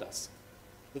told us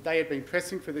that they had been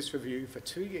pressing for this review for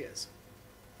 2 years.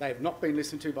 They have not been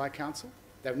listened to by council.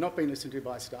 They have not been listened to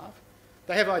by staff.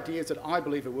 They have ideas that I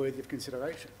believe are worthy of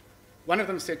consideration. One of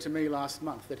them said to me last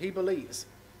month that he believes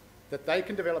that they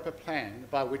can develop a plan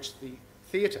by which the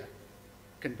theatre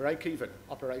can break even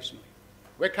operationally.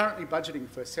 We're currently budgeting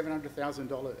for a $700,000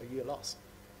 a year loss.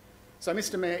 So,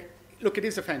 Mr Mayor, look, it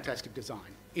is a fantastic design.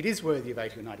 It is worthy of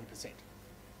 80 or 90%.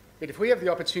 But if we have the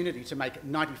opportunity to make it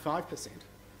 95%,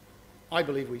 I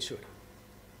believe we should.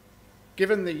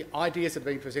 Given the ideas that have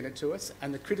been presented to us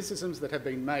and the criticisms that have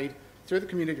been made through the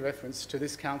community reference to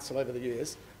this council over the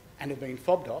years and have been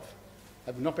fobbed off,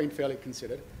 have not been fairly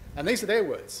considered, and these are their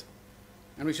words,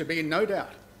 and we should be in no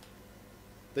doubt.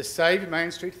 The Save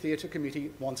Main Street Theatre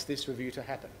Committee wants this review to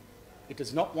happen. It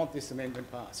does not want this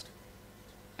amendment passed.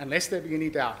 Unless there be any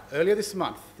doubt, earlier this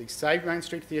month, the Save Main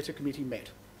Street Theatre Committee met.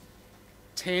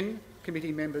 10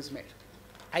 committee members met.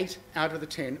 8 out of the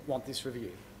 10 want this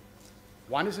review.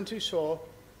 1 isn't too sure,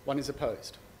 1 is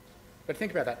opposed. But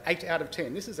think about that, 8 out of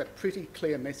 10. This is a pretty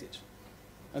clear message.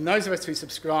 And those of us who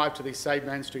subscribe to the Save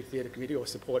Main Street Theatre Committee or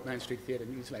Support Main Street Theatre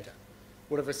newsletter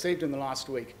would have received in the last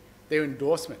week their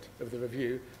endorsement of the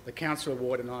review that Councillor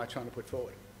Ward and I are trying to put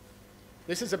forward.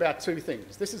 This is about 2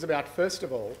 things. This is about, first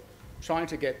of all, trying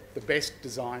to get the best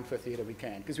design for theatre we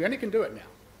can, because we only can do it now.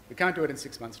 We can't do it in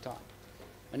 6 months' time.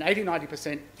 And 80,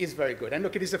 90% is very good. And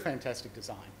look, it is a fantastic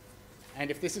design.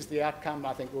 And if this is the outcome,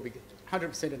 I think we'll be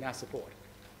 100% in our support.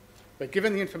 But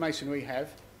given the information we have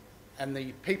and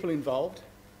the people involved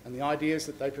and the ideas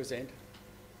that they present,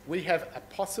 we have a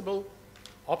possible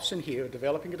option here of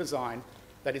developing a design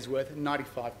that is worth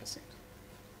 95%.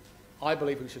 I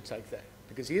believe we should take that,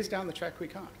 because years down the track we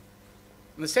can't.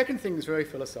 And the second thing is very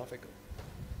philosophical.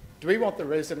 Do we want the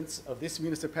residents of this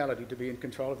municipality to be in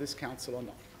control of this council or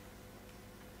not?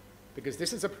 Because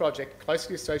this is a project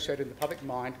closely associated in the public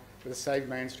mind with the Save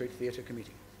Main Street Theatre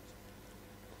Committee.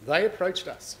 They approached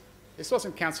us. This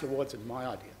wasn't Councillor Ward's and my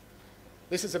idea.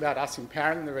 This is about us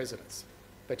empowering the residents,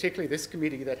 particularly this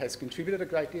committee that has contributed a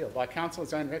great deal. By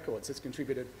Council's own records, has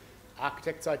contributed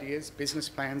architects' ideas, business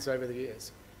plans over the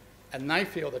years. And they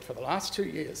feel that for the last 2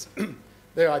 years,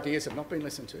 their ideas have not been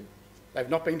listened to. They've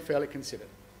not been fairly considered.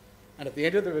 And at the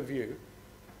end of the review,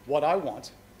 what I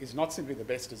want is not simply the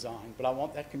best design, but I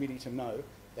want that committee to know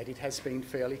that it has been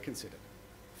fairly considered,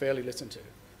 fairly listened to.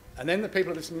 And then the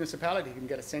people of this municipality can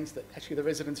get a sense that actually the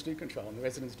residents do control and the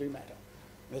residents do matter.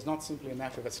 And it's not simply a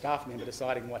matter of a staff member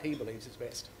deciding what he believes is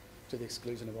best to the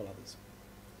exclusion of all others.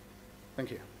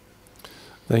 Thank you.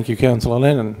 Thank you, Councillor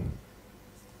Lennon.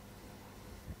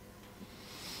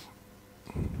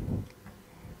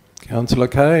 Councillor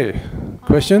Kay,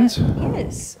 questions?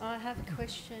 Yes, I have a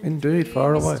question. Indeed, for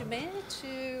far you, away. Mr Mayor,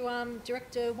 to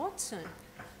Director Watson.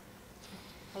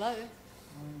 Hello.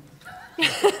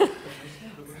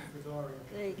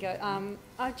 There you go.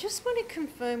 I just want to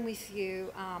confirm with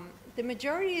you, the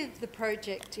majority of the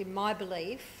project, in my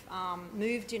belief,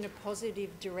 moved in a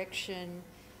positive direction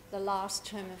the last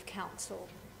term of council.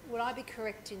 Would I be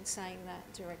correct in saying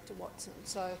that, Director Watson?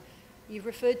 So you've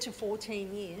referred to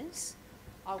 14 years.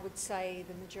 I would say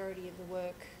the majority of the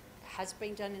work has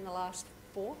been done in the last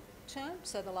 4 terms,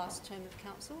 so the last term of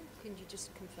council. Can you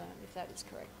just confirm if that is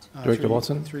correct? Director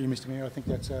Watson. Through you, Mr Mayor, I think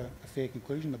that's a fair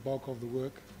conclusion. The bulk of the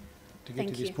work to get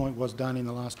to this point was done in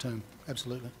the last term.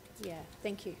 Absolutely. Yeah,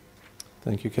 thank you.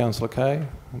 Thank you, Councillor Kay.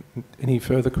 Any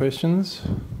further questions?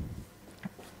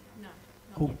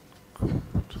 No.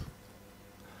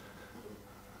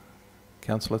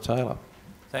 Councillor Taylor.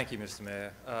 Thank you, Mr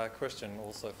Mayor. Question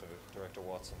also for Director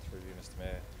Watson through you, Mr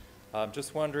Mayor.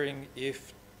 Just wondering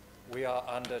if we are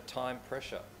under time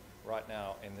pressure right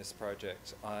now in this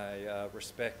project. I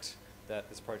respect that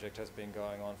this project has been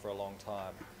going on for a long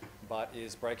time, but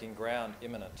is breaking ground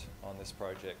imminent on this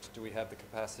project? Do we have the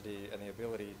capacity and the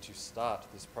ability to start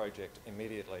this project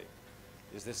immediately?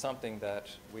 Is this something that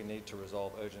we need to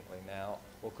resolve urgently now,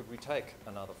 or could we take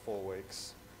another 4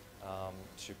 weeks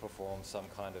to perform some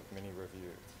kind of mini review?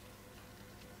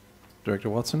 Director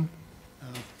Watson.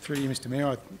 Through you, Mr Mayor,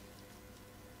 I'm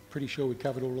pretty sure we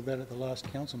covered all of that at the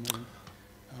last council meeting.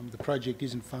 The project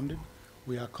isn't funded.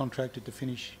 We are contracted to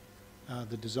finish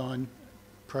the design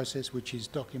process, which is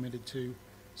documented to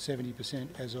 70%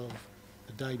 as of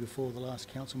the day before the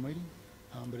last council meeting.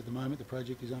 But at the moment, the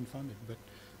project is unfunded. But,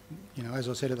 you know, as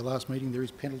I said at the last meeting, there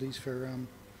is penalties for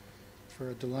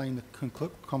delaying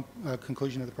the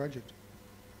conclusion of the project.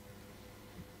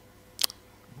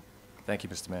 Thank you,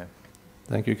 Mr Mayor.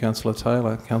 Thank you, Councillor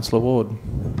Taylor. Councillor Ward.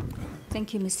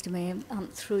 Thank you, Mr Mayor.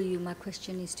 Through you, my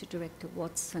question is to Director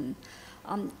Watson.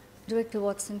 Director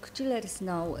Watson, could you let us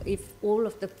know if all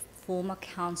of the former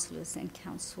councillors and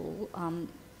council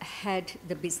had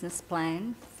the business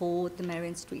plan for the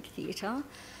Marion Street Theatre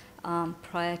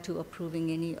prior to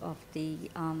approving any of the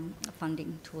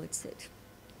funding towards it,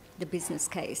 the business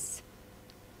case?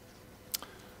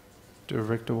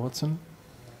 Director Watson.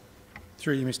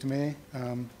 Through you, Mr Mayor.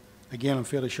 Again, I'm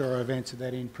fairly sure I've answered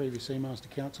that in previous emails to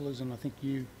councillors, and I think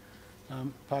you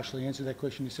partially answered that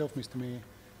question yourself, Mr Mayor.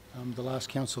 The last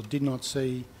council did not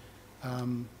see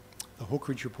the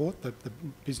Hawkridge report, the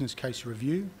business case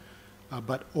review,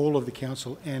 but all of the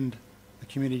council and the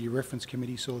Community Reference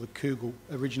Committee saw the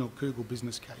original Ku-ring-gai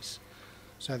business case.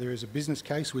 So there is a business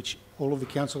case which all of the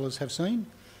councillors have seen,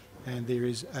 and there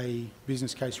is a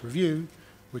business case review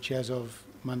which, as of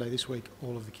Monday this week,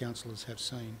 all of the councillors have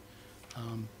seen.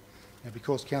 Now,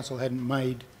 because council hadn't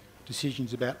made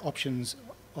decisions about options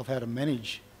of how to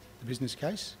manage the business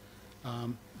case,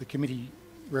 the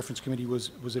reference committee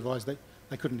was advised that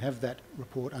they couldn't have that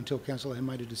report until council had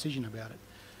made a decision about it,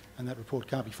 and that report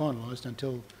can't be finalised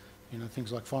until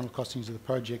things like final costings of the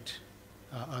project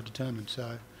are determined.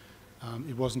 So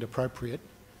it wasn't appropriate,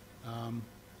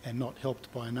 and not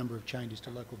helped by a number of changes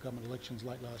to local government elections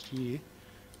late last year,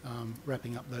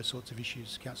 wrapping up those sorts of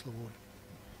issues. Councillor Ward.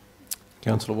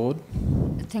 Councillor Ward.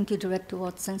 Thank you, Director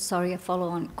Watson. Sorry, a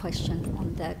follow-on question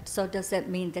on that. So does that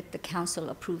mean that the council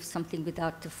approves something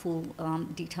without the full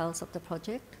details of the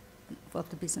project, of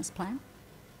the business plan?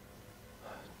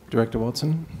 Director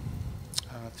Watson.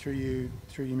 Through you,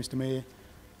 Mr Mayor.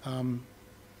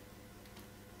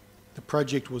 The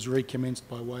project was recommenced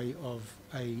by way of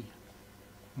a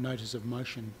notice of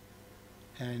motion,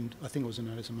 and I think it was a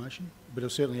notice of motion, but it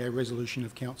was certainly a resolution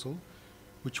of council,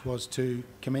 which was to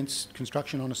commence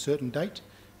construction on a certain date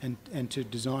and to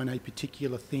design a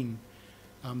particular thing.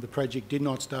 The project did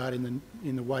not start in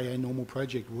the way a normal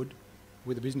project would,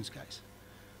 with a business case.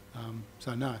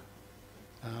 So no,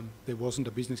 there wasn't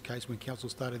a business case when council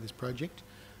started this project,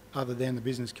 other than the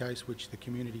business case which the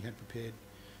community had prepared,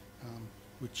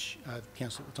 which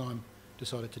council at the time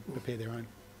decided to prepare their own.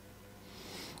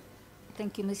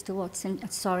 Thank you, Mr Watson.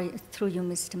 Sorry, through you,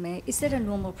 Mr Mayor. Is that a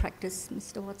normal practice,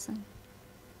 Mr Watson?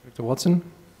 Director Watson.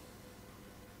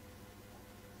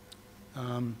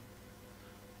 I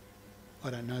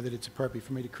don't know that it's appropriate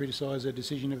for me to criticise a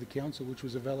decision of the council, which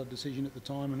was a valid decision at the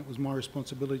time, and it was my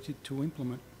responsibility to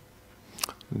implement.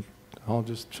 I'll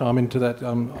just chime into that.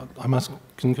 I must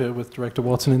concur with Director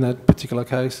Watson in that particular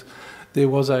case. There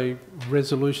was a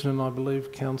resolution, and I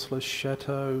believe Councillor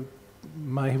Chateau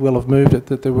may well have moved it,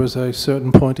 that there was a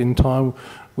certain point in time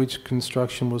which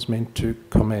construction was meant to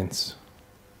commence.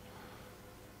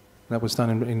 That was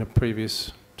done in a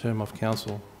previous term of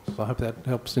council. So I hope that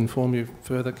helps inform you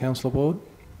further, Councillor Ward.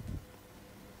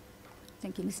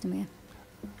 Thank you, Mr Mayor.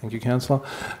 Thank you, Councillor.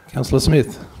 Councillor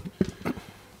Smith.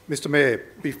 Mr Mayor,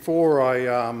 before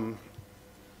I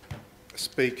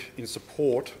speak in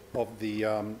support of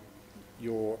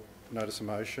your notice of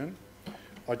motion,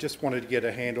 I just wanted to get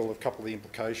a handle of a couple of the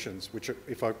implications, which,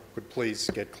 if I could please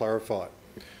get clarified.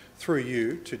 Through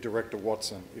you to Director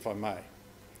Watson, if I may.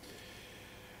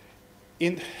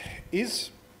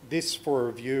 Is this for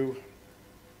review?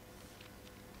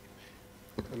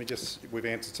 We've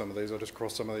answered some of these, I'll just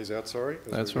cross some of these out, sorry.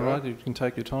 That's all right, you can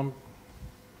take your time.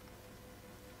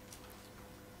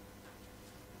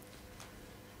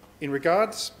 In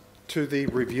regards to the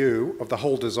review of the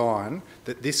whole design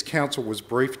that this council was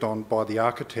briefed on by the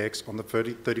architects on the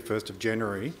 31st of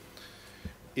January,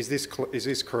 is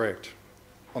this correct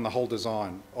on the whole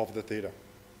design of the theatre?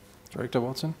 Director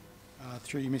Watson.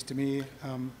 Through you, Mr Mayor,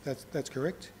 that's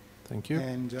correct. Thank you.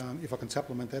 And if I can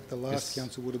supplement that, the last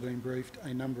council would have been briefed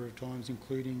a number of times,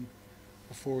 including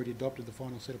before it adopted the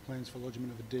final set of plans for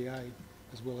lodgement of a DA,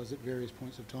 as well as at various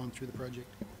points of time through the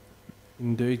project.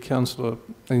 Indeed, Councillor.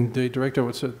 Indeed, Director.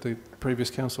 The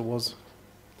previous council was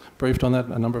briefed on that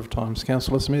a number of times.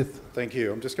 Councillor Smith. Thank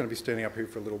you. I'm just going to be standing up here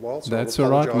for a little while. So that's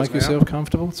all right. Make yourself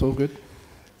comfortable. It's all good.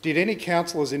 Did any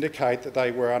councillors indicate that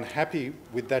they were unhappy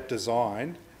with that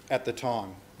design at the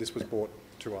time this was brought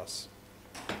to us?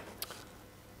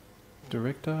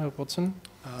 Director Watson.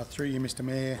 Through you, Mr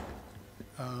Mayor.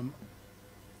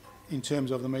 In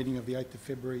terms of the meeting of the 8th of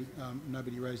February,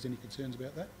 nobody raised any concerns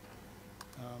about that.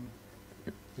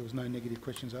 There was no negative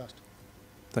questions asked.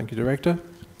 Thank you, Director.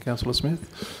 Councillor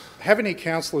Smith. Have any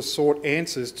councillors sought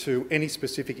answers to any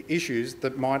specific issues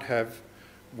that might have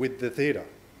with the theatre?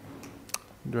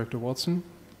 Director Watson.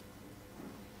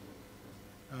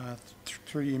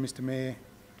 Through you, Mr Mayor,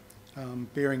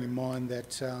 bearing in mind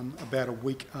that about a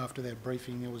week after that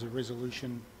briefing there was a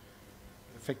resolution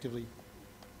effectively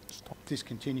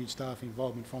discontinued staff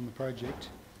involvement from the project,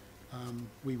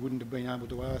 we wouldn't have been able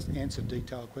to answer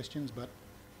detailed questions, but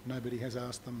nobody has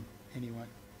asked them anyway,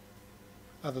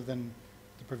 other than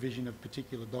the provision of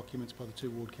particular documents by the two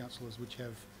ward councillors, which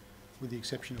have, with the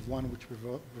exception of one which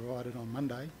provided on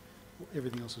Monday,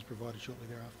 everything else was provided shortly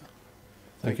thereafter.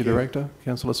 Thank you, Director.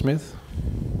 Councillor Smith.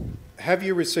 Have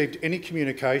you received any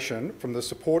communication from the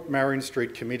Support Marion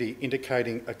Street Committee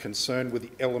indicating a concern with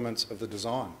the elements of the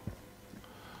design?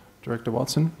 Director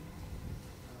Watson.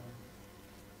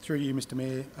 Through you, Mr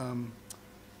Mayor, and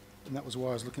that was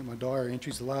why I was looking at my diary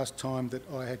entries. The last time that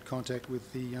I had contact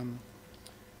with the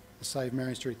Save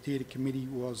Marion Street Theatre Committee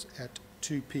was at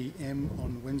 2 p.m.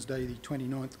 on Wednesday the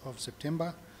 29th of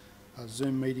September. A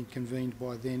Zoom meeting convened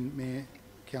by then Mayor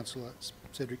Councillor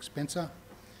Cedric Spencer,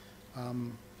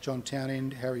 John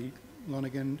Townend, Harry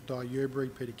Lonergan, Di Yerbury,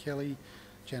 Peter Kelly,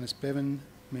 Janice Bevan,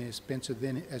 Mayor Spencer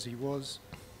then as he was,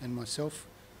 and myself.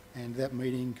 And that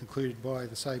meeting concluded by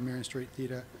the Save Marion Street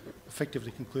Theatre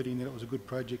effectively concluding that it was a good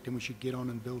project and we should get on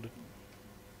and build it.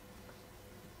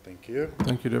 Thank you.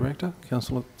 Thank you, Director.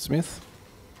 Councillor Smith.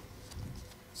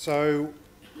 So,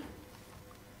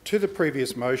 to the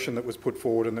previous motion that was put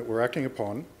forward and that we're acting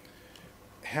upon,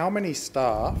 how many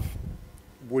staff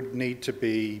would need to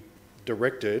be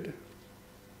directed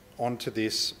onto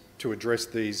this to address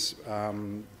these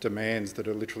demands that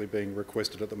are literally being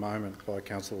requested at the moment by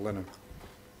Councillor Lennon?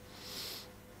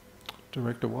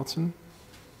 Director Watson.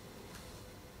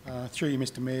 Through you,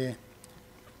 Mr Mayor,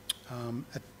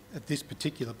 at this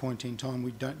particular point in time,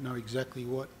 we don't know exactly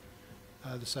what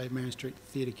the Save Marion Street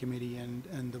Theatre Committee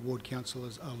and the ward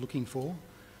councillors are looking for.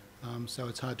 So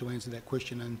it's hard to answer that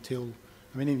question until,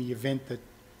 I mean, in the event that,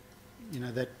 you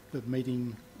know, that the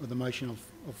meeting or the motion of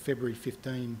February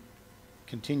 15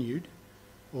 continued,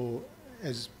 or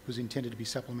as was intended to be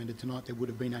supplemented tonight, there would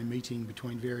have been a meeting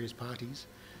between various parties.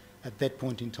 At that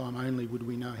point in time only would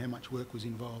we know how much work was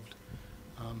involved.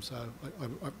 So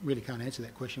I really can't answer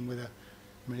that question whether,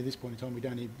 I mean, at this point in time we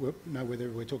don't know whether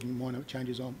we're talking minor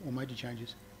changes or major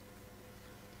changes.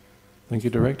 Thank you,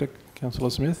 Director.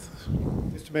 Councillor Smith.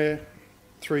 Mr Mayor,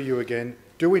 through you again,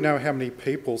 do we know how many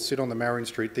people sit on the Marion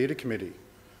Street Theatre Committee?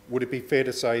 Would it be fair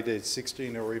to say there's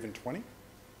 16 or even 20?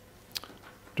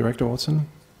 Director Watson.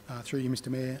 Through you, Mr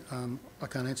Mayor, I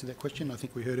can't answer that question. I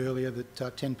think we heard earlier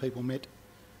that 10 people met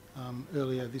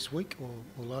earlier this week or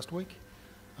last week.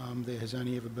 There has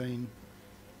only ever been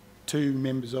 2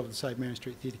 members of the Save Marion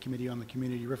Street Theatre Committee on the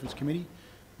Community Reference Committee,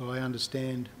 but I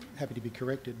understand, happy to be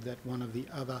corrected, that one of the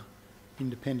other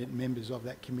independent members of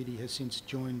that committee has since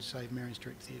joined Save Marion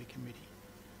Street Theatre Committee.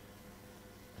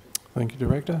 Thank you,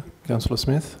 Director. Councillor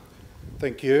Smith.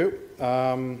 Thank you.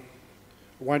 I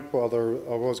won't bother,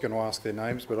 I was going to ask their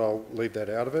names, but I'll leave that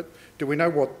out of it. Do we know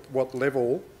what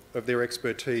level of their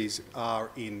expertise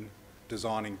are in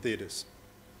designing theatres?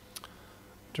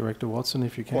 Director Watson,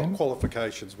 if you can. What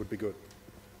qualifications would be good?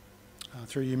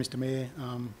 Through you, Mr Mayor,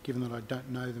 given that I don't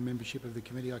know the membership of the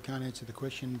committee, I can't answer the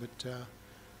question, but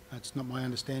it's not my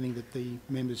understanding that the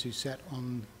members who sat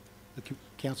on the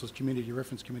Council's Community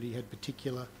Reference Committee had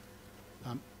particular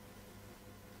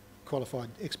qualified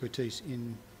expertise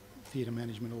in theatre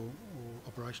management or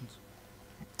operations.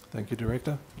 Thank you,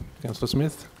 Director. Councillor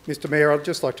Smith. Mr Mayor, I'd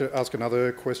just like to ask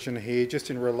another question here, just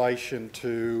in relation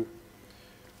to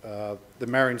the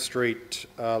Marion Street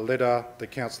letter that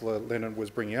Councillor Lennon was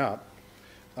bringing up.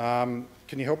 Can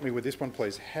you help me with this one,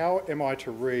 please? How am I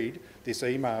to read this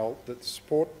email that the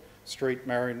Support Street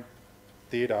Marion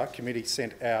Theatre Committee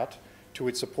sent out to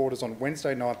its supporters on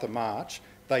Wednesday 9th of March?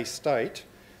 They state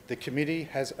the committee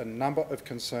has a number of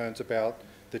concerns about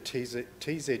the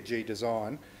TZG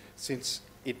design since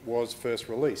it was first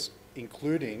released,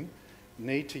 including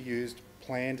need to use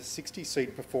planned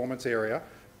 60-seat performance area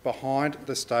behind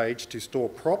the stage to store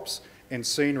props and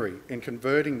scenery, and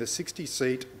converting the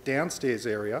 60-seat downstairs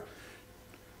area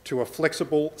to a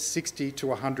flexible 60 to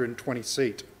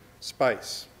 120-seat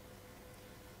space.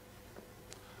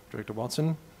 Director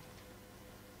Watson.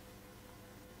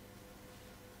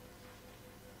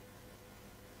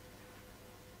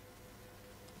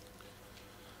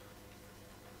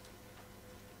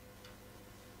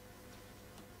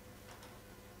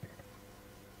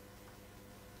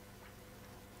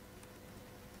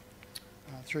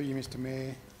 Through you, Mr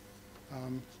Mayor,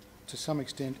 to some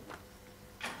extent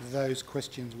those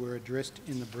questions were addressed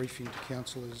in the briefing to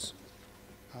councillors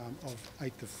of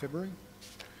 8th of February.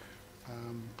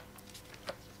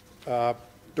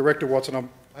 Director Watson,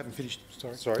 I haven't finished,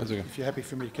 sorry. Sorry. If you're happy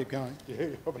for me to keep going. Yeah,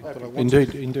 I'm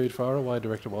happy. Indeed, far away,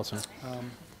 Director Watson.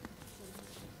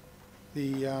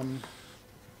 The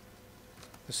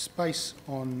space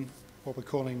on what we're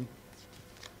calling,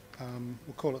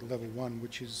 we'll call it level 1,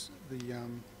 which is the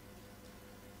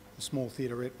small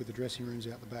theatrette with the dressing rooms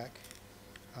out the back.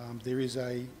 There is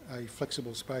a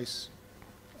flexible space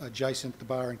adjacent the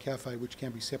bar and cafe which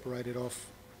can be separated off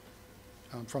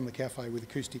from the cafe with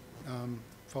acoustic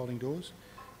folding doors.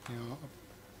 Now,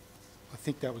 I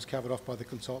think that was covered off by the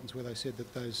consultants where they said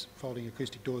that those folding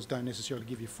acoustic doors don't necessarily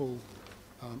give you full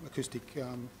acoustic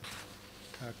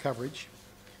coverage.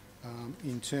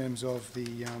 In terms of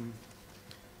the,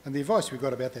 and the advice we've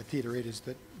got about that theatre, Ed, is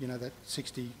that, you know, that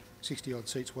 60 odd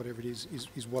seats, whatever it is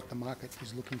what the market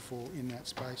is looking for in that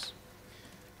space.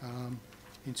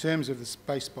 In terms of the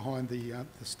space behind the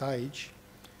stage,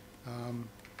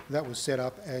 that was set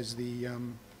up as the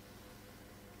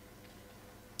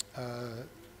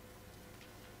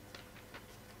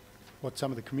what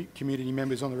some of the community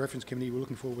members on the reference committee were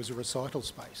looking for was a recital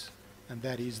space, and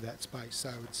that is that space.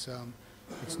 So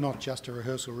it's not just a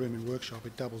rehearsal room and workshop;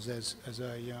 it doubles as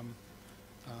a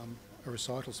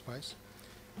recital space.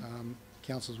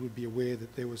 Councillors would be aware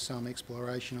that there was some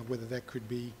exploration of whether that could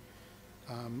be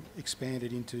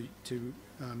expanded into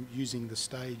using the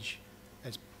stage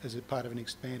as a part of an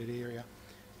expanded area,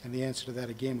 and the answer to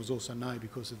that again was also no,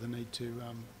 because of the need to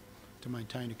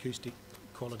maintain acoustic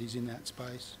qualities in that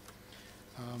space.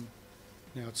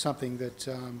 Now it's something that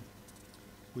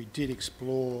we did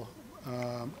explore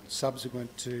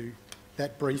subsequent to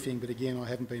that briefing, but again I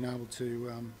haven't been able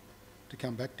to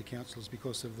come back to councillors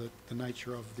because of the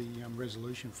nature of the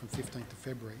resolution from 15th of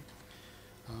February.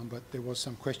 But there was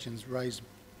some questions raised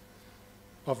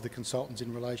of the consultants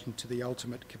in relation to the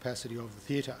ultimate capacity of the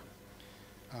theatre.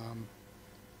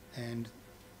 And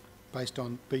based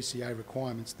on BCA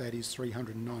requirements, that is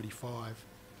 395.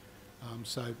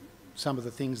 So some of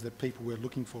the things that people were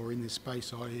looking for in this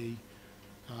space, i.e.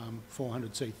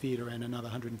 400-seat theatre and another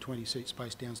 120-seat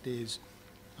space downstairs,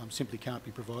 simply can't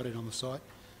be provided on the site.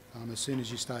 As soon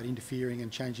as you start interfering and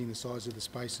changing the size of the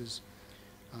spaces,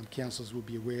 councillors will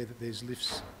be aware that there's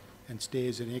lifts and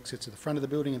stairs and exits at the front of the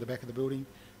building and the back of the building,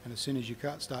 and as soon as you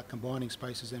start combining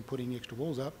spaces and putting extra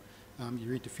walls up,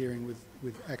 you're interfering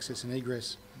with access and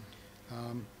egress.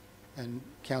 And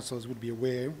councillors would be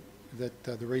aware that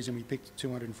the reason we picked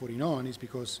 249 is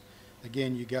because,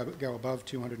 again, you go above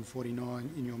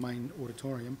 249 in your main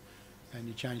auditorium and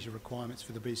you change the requirements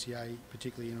for the BCA,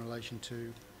 particularly in relation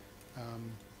to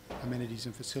amenities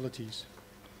and facilities.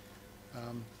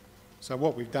 So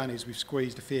what we've done is we've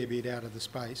squeezed a fair bit out of the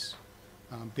space,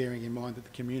 bearing in mind that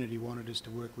the community wanted us to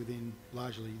work within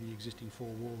largely the existing 4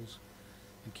 walls.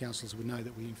 And councillors would know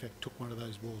that we in fact took one of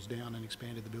those walls down and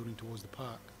expanded the building towards the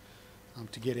park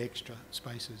to get extra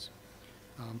spaces.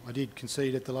 I did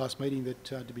concede at the last meeting that,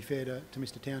 to be fair to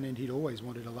Mr Townend, he'd always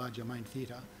wanted a larger main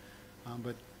theatre,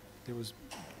 but there was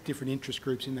different interest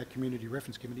groups in that community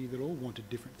reference committee that all wanted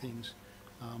different things,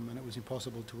 and it was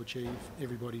impossible to achieve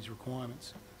everybody's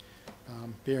requirements.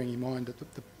 Bearing in mind that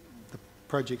the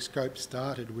project scope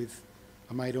started with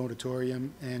a main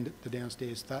auditorium and the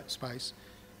downstairs space,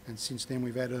 and since then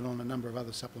we've added on a number of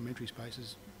other supplementary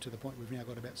spaces to the point we've now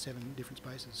got about 7 different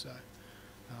spaces. So,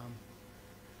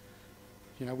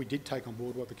 you know, we did take on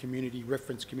board what the community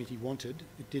reference committee wanted.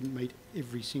 It didn't meet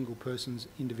every single person's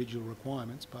individual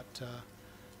requirements, but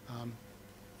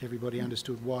everybody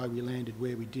understood why we landed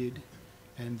where we did,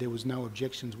 and there was no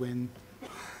objections when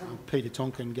Peter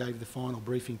Tonkin gave the final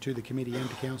briefing to the committee and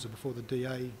to council before the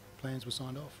DA plans were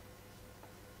signed off.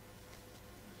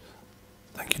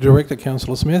 Thank you, Director.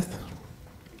 Councillor Smith.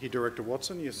 Thank you, Director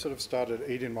Watson. You sort of started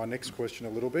eating my next question a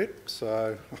little bit,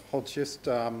 so I'll just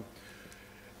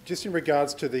in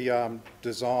regards to the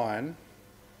design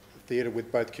theatre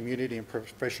with both community and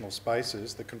professional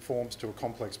spaces that conforms to a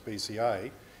complex BCA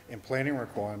and planning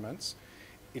requirements,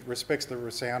 it respects the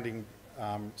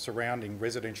surrounding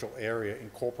residential area,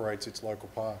 incorporates its local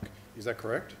park. Is that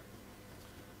correct?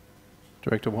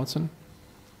 Director Watson.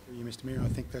 Through you, Mr Mayor, I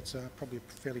think that's probably a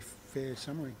fairly fair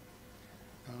summary.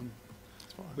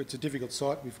 It's a difficult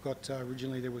site. We've got,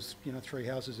 originally there was 3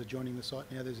 houses adjoining the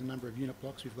site. Now there's a number of unit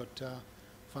blocks. We've got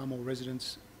far more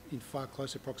residents in far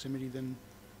closer proximity than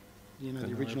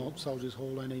the original Soldiers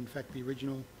Hall, and in fact the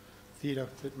original theatre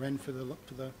that ran for the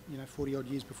 40 odd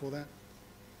years before that.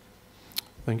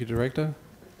 Thank you, Director.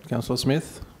 Councillor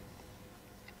Smith.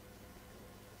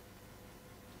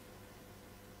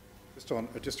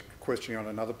 Just a question on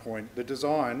another point. The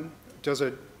design, does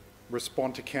it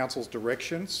respond to council's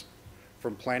directions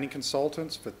from planning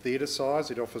consultants for theatre size?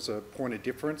 It offers a point of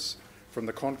difference from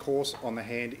the concourse on the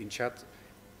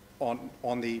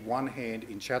one hand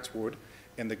in Chatswood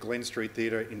and the Glen Street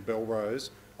Theatre in Belrose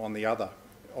on the other,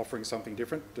 offering something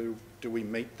different. Do we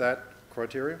meet that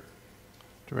criteria?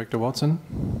 Director Watson.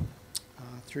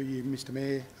 Through you, Mr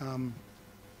Mayor,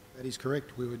 that is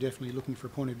correct. We were definitely looking for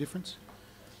a point of difference.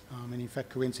 And in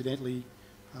fact, coincidentally,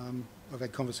 I've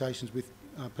had conversations with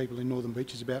people in Northern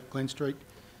Beaches about Glen Street,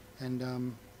 and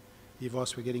the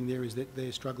advice we're getting there is that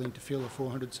they're struggling to fill a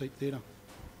 400-seat theatre.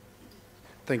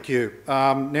 Thank you.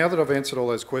 Now that I've answered all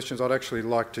those questions, I'd actually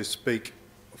like to speak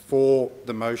for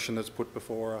the motion that's put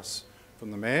before us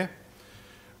from the Mayor.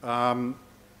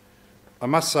 I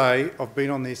must say, I've been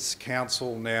on this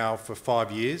council now for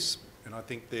 5 years, and I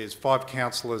think there's 5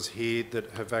 councillors here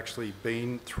that have actually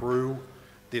been through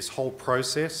this whole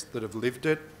process, that have lived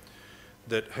it,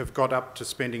 that have got up to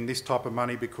spending this type of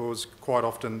money, because quite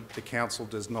often the council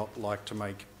does not like to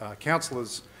make,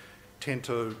 councillors tend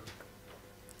to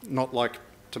not like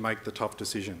to make the tough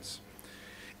decisions.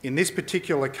 In this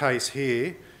particular case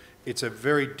here, it's a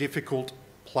very difficult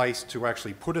place to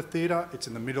actually put a theatre. It's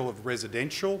in the middle of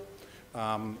residential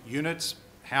units,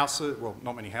 houses, well,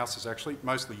 not many houses actually,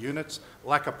 mostly units,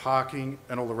 lack of parking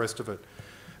and all the rest of it.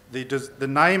 The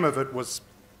name of it was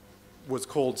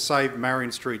called Save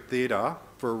Marion Street Theatre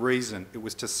for a reason. It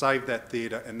was to save that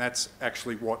theatre, and that's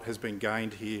actually what has been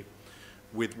gained here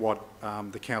with what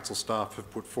the council staff have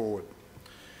put forward.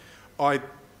 I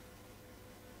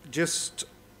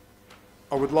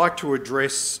would like to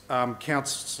address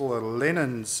Councillor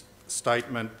Lennon's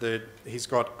statement that he's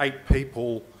got 8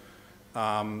 people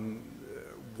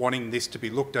wanting this to be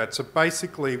looked at. So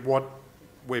basically what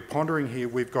we're pondering here,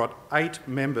 we've got 8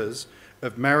 members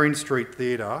of Marion Street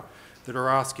Theatre that are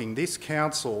asking this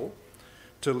council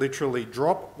to literally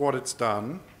drop what it's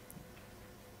done,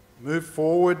 move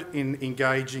forward in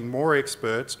engaging more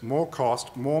experts, more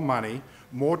cost, more money,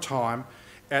 more time,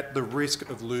 at the risk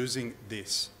of losing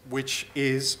this, which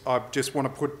is, I just want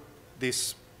to put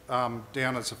this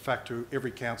down as a fact to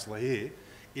every councillor here,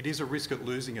 it is a risk at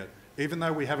losing it. Even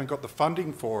though we haven't got the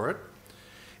funding for it,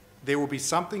 there will be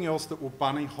something else that will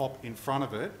bunny hop in front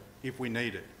of it if we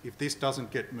need it, if this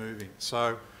doesn't get moving.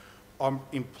 So I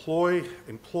implore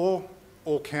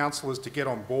all councillors to get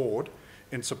on board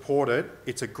and support it.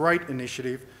 It's a great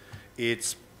initiative.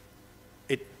 It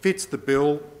fits the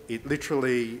bill. It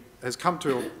literally has come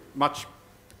to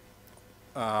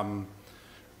a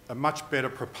much better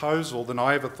proposal than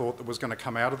I ever thought that was going to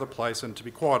come out of the place. And to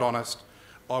be quite honest,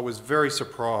 I was very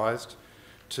surprised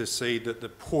to see that the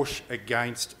push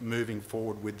against moving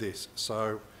forward with this.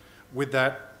 So with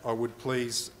that, I would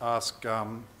please ask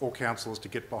all councillors to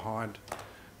get behind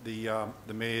the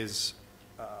Mayor's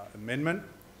amendment,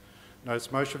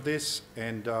 notice motion of this,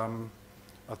 and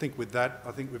I think with that,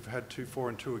 I think we've had 2 for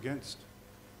and 2 against.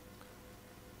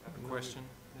 I have a question,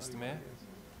 Mr. Mayor.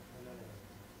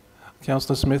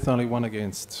 Councillor Smith, only 1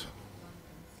 against.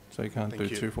 So you can't Thank do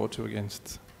you. 2 for, 2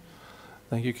 against.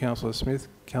 Thank you, Councillor Smith.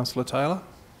 Councillor Taylor?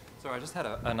 Sorry, I just had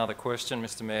another question,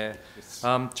 Mr. Mayor. Yes.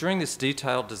 During this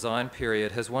detailed design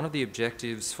period, has one of the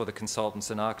objectives for the consultants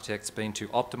and architects been to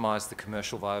optimise the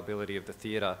commercial viability of the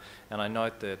theatre? And I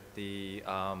note that the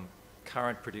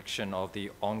current prediction of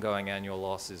the ongoing annual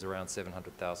loss is around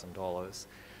 $700,000.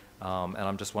 And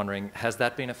I'm just wondering, has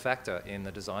that been a factor in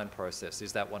the design process?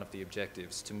 Is that one of the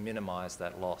objectives, to minimise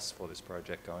that loss for this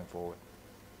project going forward?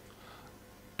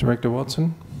 Director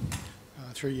Watson?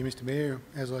 Through you, Mr. Mayor,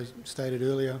 as I stated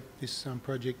earlier, this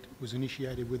project was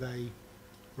initiated with a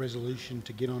resolution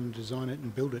to get on and design it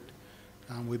and build it.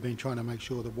 We've been trying to make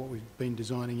sure that what we've been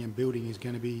designing and building is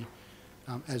going to be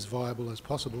as viable as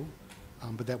possible,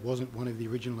 but that wasn't one of the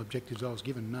original objectives I was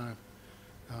given, no.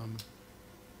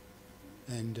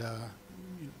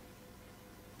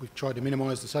 We've tried to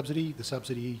minimise the subsidy. The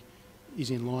subsidy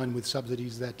is in line with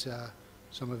subsidies that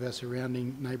some of our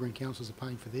surrounding neighbouring councils are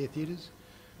paying for their theatres.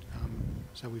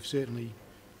 So we've certainly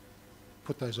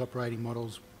put those operating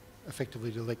models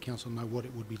effectively to let council know what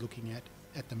it would be looking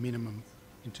at the minimum,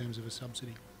 in terms of a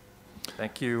subsidy.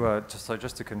 Thank you.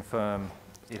 Just to confirm,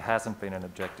 it hasn't been an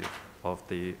objective of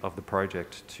the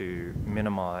project to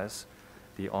minimise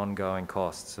the ongoing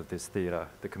costs of this theatre,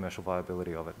 the commercial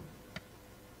viability of it.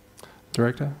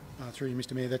 Director? Through you,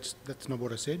 Mr. Mayor, that's not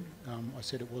what I said. I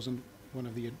said it wasn't one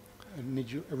of the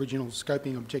original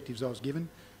scoping objectives I was given,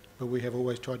 but we have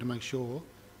always tried to make sure,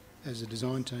 as a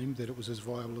design team, that it was as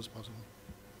viable as possible.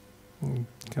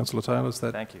 Councillor Taylor, is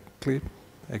that Thank you. clear?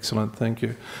 Excellent, thank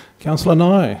you. Councillor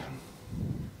Nye.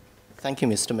 Thank you,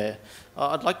 Mr. Mayor.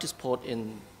 I'd like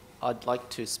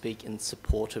to speak in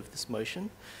support of this motion.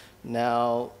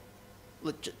 Now,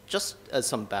 look, just as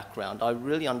some background, I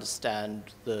really understand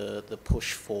the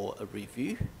push for a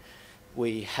review.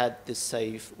 We had this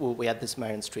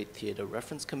Marion Street Theatre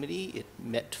Reference Committee. It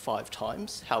met 5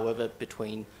 times. However,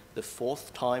 between the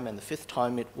 4th time and the 5th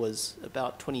time, it was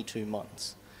about 22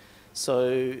 months.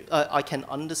 So I can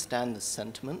understand the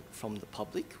sentiment from the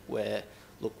public where,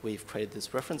 look, we've created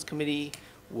this reference committee,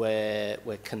 where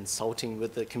we're consulting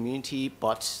with the community,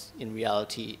 but in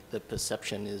reality, the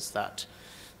perception is that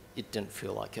it didn't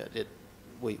feel like it.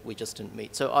 we just didn't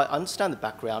meet. So I understand the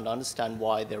background. I understand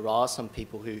why there are some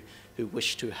people who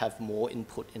wish to have more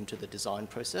input into the design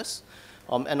process.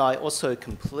 And I also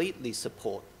completely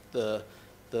support the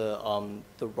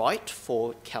right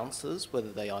for councillors,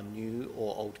 whether they are new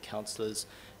or old councillors,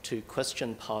 to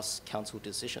question past council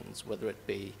decisions, whether it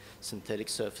be synthetic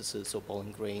surfaces or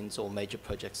bowling greens or major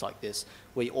projects like this.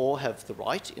 We all have the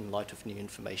right, in light of new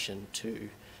information,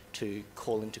 to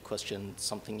call into question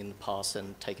something in the past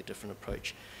and take a different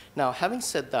approach. Now, having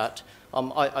said that,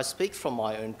 I speak from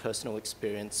my own personal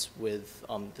experience with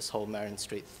this whole Marion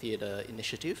Street Theatre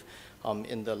initiative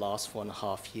in the last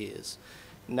 4.5 years.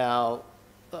 Now,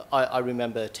 I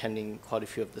remember attending quite a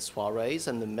few of the soirees,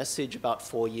 and the message about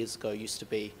 4 years ago used to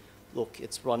be, look,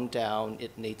 it's run down,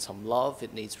 it needs some love,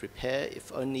 it needs repair.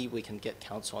 If only we can get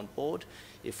council on board,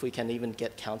 if we can even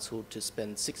get council to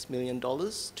spend $6 million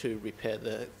to repair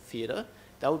the theatre,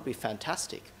 that would be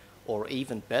fantastic. Or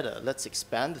even better, let's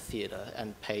expand the theatre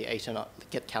and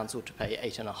get council to pay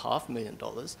 $8.5 million,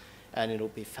 and it'll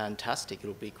be fantastic,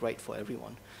 it'll be great for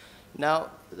everyone.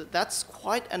 Now, that's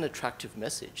quite an attractive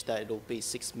message, that it'll be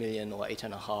 6 million or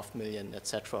 8.5 million,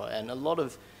 etc. And a lot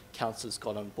of councillors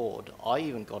got on board. I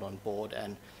even got on board,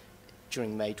 and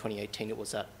during May 2018, it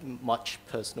was at much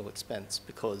personal expense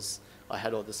because I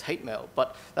had all this hate mail.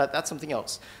 But that's something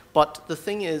else. But the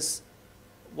thing is,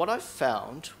 what I've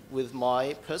found with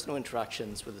my personal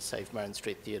interactions with the Save Marion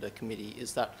Street Theatre Committee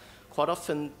is that quite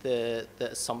often the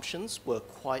assumptions were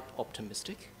quite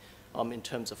optimistic. In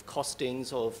terms of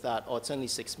costings of that, oh, it's only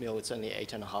 6 mil, it's only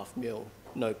 8.5 mil,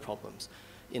 no problems.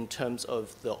 In terms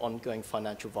of the ongoing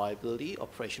financial viability,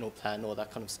 operational plan, all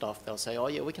that kind of stuff, they'll say, oh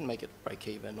yeah, we can make it break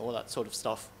even, all that sort of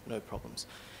stuff, no problems.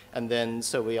 And then,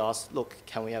 so we asked, look,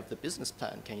 can we have the business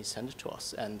plan? Can you send it to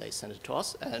us? And they sent it to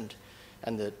us, and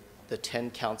the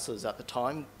 10 councillors at the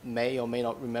time may or may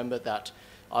not remember that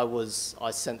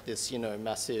I sent this,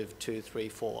 massive 2, 3,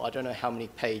 4, I don't know how many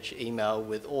page email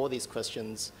with all these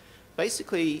questions.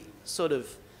 Basically,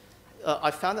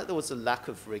 I found that there was a lack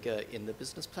of rigour in the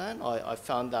business plan. I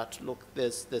found that, look,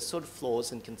 there's sort of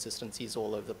flaws and inconsistencies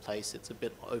all over the place. It's a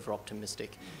bit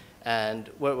over-optimistic. And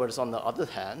whereas on the other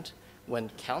hand, when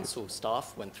council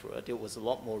staff went through it, it was a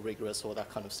lot more rigorous, all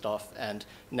that kind of stuff. And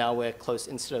now we're close,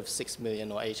 instead of 6 million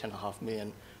or 8.5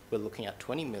 million, we're looking at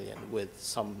 20 million with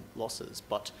some losses,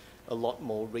 but a lot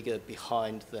more rigour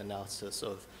behind the analysis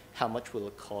of how much will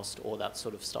it cost, all that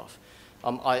sort of stuff.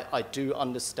 I do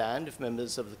understand if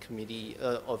members of the committee,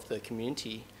 of the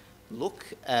community look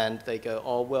and they go,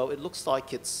 oh, well, it looks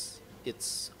like it's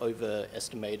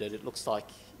overestimated, it looks like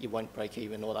it won't break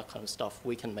even, all that kind of stuff,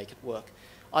 we can make it work.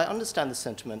 I understand the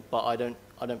sentiment, but I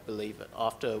don't believe it.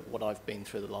 After what I've been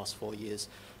through the last 4 years,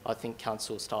 I think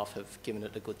council staff have given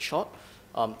it a good shot.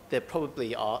 There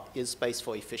probably is space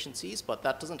for efficiencies, but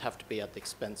that doesn't have to be at the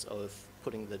expense of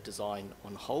putting the design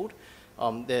on hold.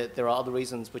 There are other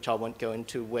reasons which I won't go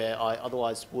into where I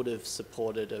otherwise would have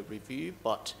supported a review,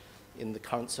 but in the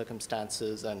current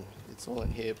circumstances, and it's all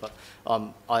in here, but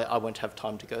I won't have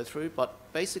time to go through. But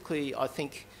basically, I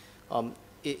think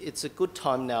it's a good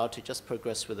time now to just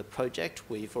progress with the project.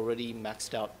 We've already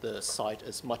maxed out the site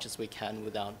as much as we can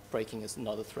without breaking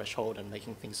another threshold and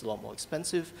making things a lot more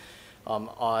expensive.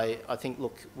 I think,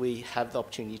 look, we have the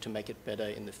opportunity to make it better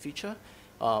in the future.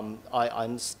 I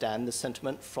understand the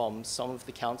sentiment from some of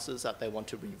the councillors that they want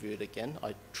to review it again.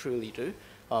 I truly do.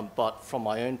 But from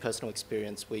my own personal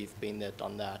experience, we've been there,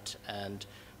 done that. And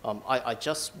I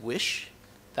just wish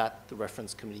that the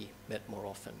reference committee met more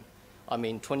often. I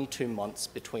mean, 22 months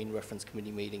between reference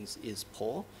committee meetings is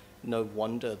poor. No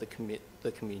wonder the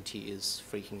community is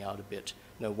freaking out a bit.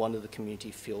 No wonder the community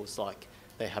feels like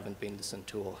they haven't been listened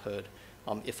to or heard.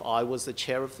 If I was the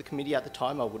chair of the committee at the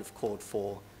time, I would have called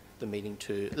for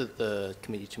the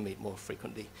committee to meet more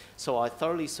frequently. So I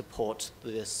thoroughly support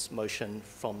this motion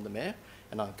from the Mayor,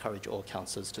 and I encourage all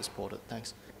councillors to support it.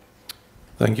 Thanks.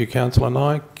 Thank you, Councillor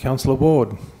Nye. Councillor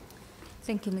Ward.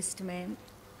 Thank you, Mr. Mayor.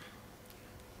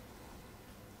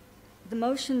 The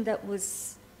motion that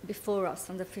was before us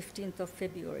on the 15th of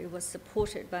February was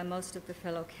supported by most of the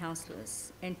fellow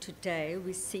councillors, and today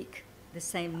we seek the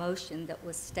same motion that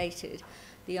was stated.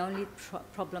 The only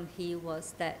problem here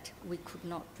was that we could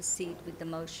not proceed with the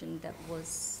motion that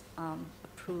was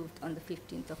approved on the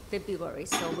 15th of February,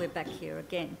 so we're back here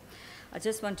again. I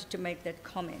just wanted to make that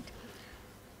comment.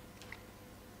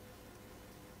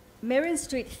 Marion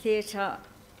Street Theatre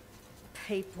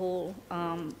people,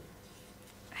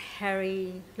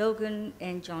 Harry Logan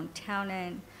and John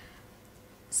Townend,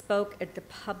 spoke at the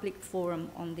public forum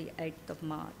on the 8th of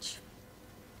March.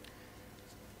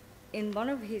 in one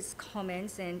of his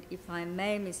comments, and if I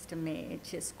may, Mr. Mayor,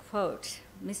 just quote,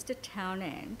 Mr.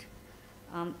 Townend,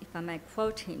 if I may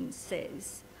quote him,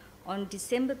 says, on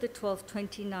December the 12th,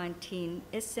 2019,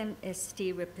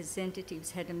 SMST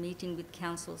representatives had a meeting with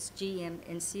Council's GM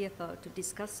and CFO to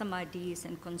discuss some ideas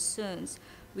and concerns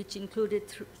which included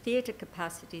theatre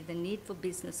capacity, the need for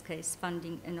business case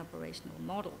funding and operational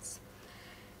models.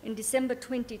 In December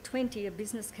 2020, a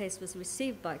business case was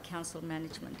received by Council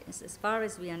management, as far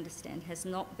as we understand, has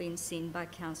not been seen by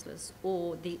councillors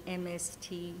or the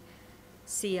MST-CRC.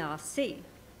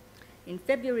 In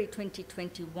February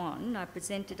 2021, I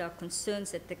presented our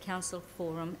concerns at the Council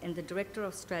Forum, and the Director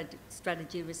of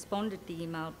Strategy responded to the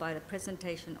email by the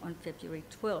presentation on February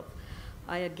 12th.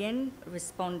 I again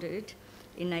responded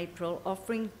in April,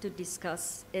 offering to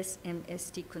discuss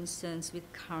SMST concerns with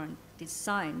current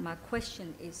design. My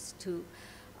question is to,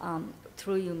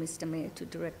 through you, Mr. Mayor, to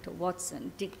Director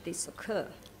Watson, did this occur?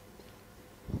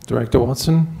 Director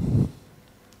Watson.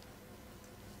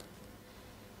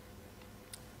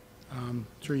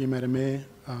 Through you, Madam Mayor.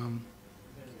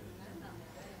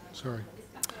 Sorry,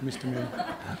 Mr. Mayor.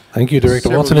 Thank you, Director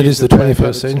Watson. It is the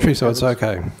 21st century, so it's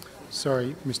okay.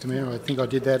 Sorry, Mr. Mayor. I think I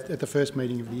did that at the first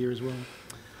meeting of the year as well.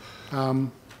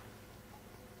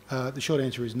 The short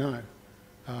answer is no.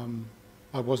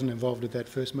 I wasn't involved at that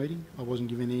first meeting. I wasn't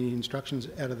given any instructions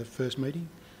out of the first meeting.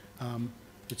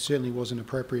 It certainly wasn't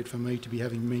appropriate for me to be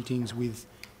having meetings with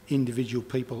individual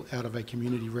people out of a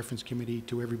community reference committee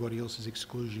to everybody else's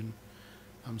exclusion.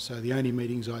 So the only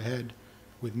meetings I had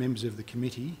with members of the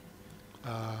committee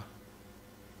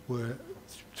were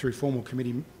through formal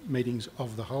committee meetings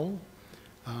of the whole,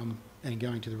 and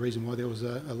going to the reason why there was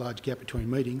a large gap between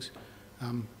meetings,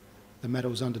 the matter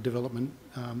was under development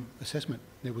assessment.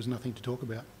 There was nothing to talk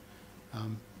about.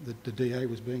 The DA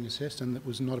was being assessed, and it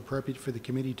was not appropriate for the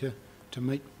committee to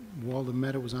meet while the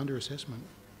matter was under assessment.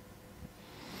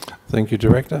 Thank you,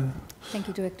 Director. Thank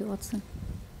you, Director Watson.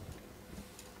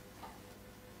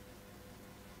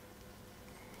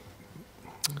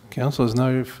 Councillors,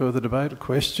 no further debate or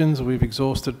questions. We've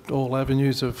exhausted all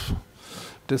avenues of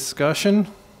discussion.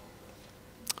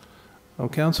 Well,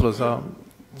 councillors,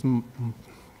 it's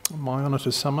my honour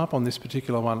to sum up on this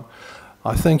particular one.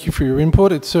 I thank you for your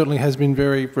input. It certainly has been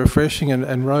very refreshing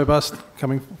and robust,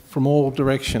 coming from all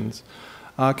directions.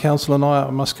 Councillor and I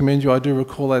must commend you. I do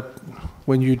recall that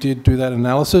when you did do that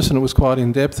analysis, and it was quite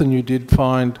in-depth, and you did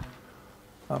find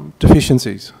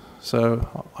deficiencies.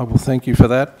 So I will thank you for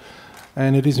that.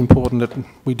 And it is important that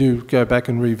we do go back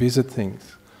and revisit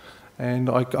things. And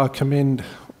I commend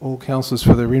all councillors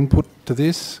for their input to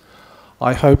this.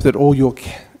 I hope that all your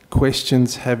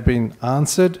questions have been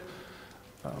answered.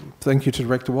 Thank you to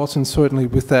Director Watson. Certainly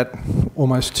with that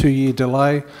almost 2-year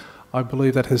delay, I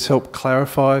believe that has helped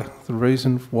clarify the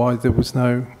reason why there was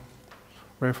no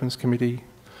reference committee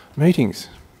meetings,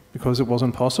 because it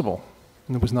wasn't possible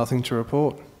and there was nothing to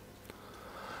report.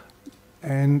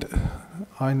 And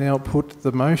I now put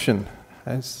the motion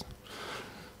as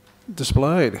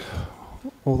displayed.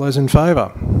 All those in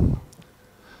favour?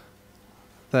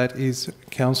 That is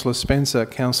Councillor Spencer,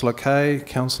 Councillor Kay,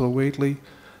 Councillor Wheatley,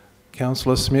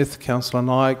 Councillor Smith, Councillor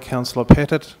Nye, Councillor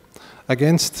Pettit.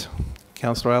 Against?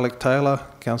 Councillor Alec Taylor,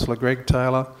 Councillor Greg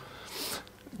Taylor,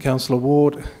 Councillor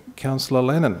Ward, Councillor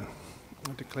Lennon.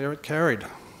 I declare it carried.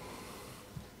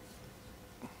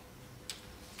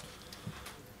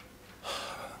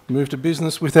 Move to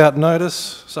business without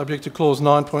notice, subject to clause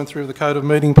 9.3 of the Code of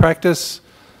Meeting Practice.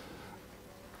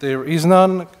 There is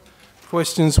none.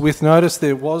 Questions with notice,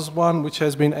 there was one which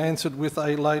has been answered with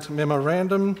a late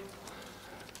memorandum.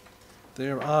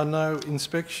 There are no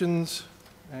inspections,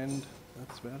 and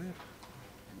that's about it.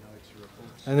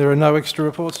 And there are no extra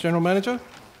reports, General Manager?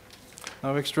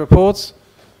 No extra reports.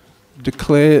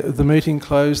 Declare the meeting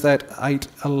closed at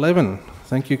 8:11.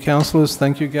 Thank you, councillors,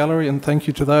 thank you, gallery, and thank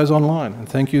you to those online, and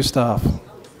thank you, staff.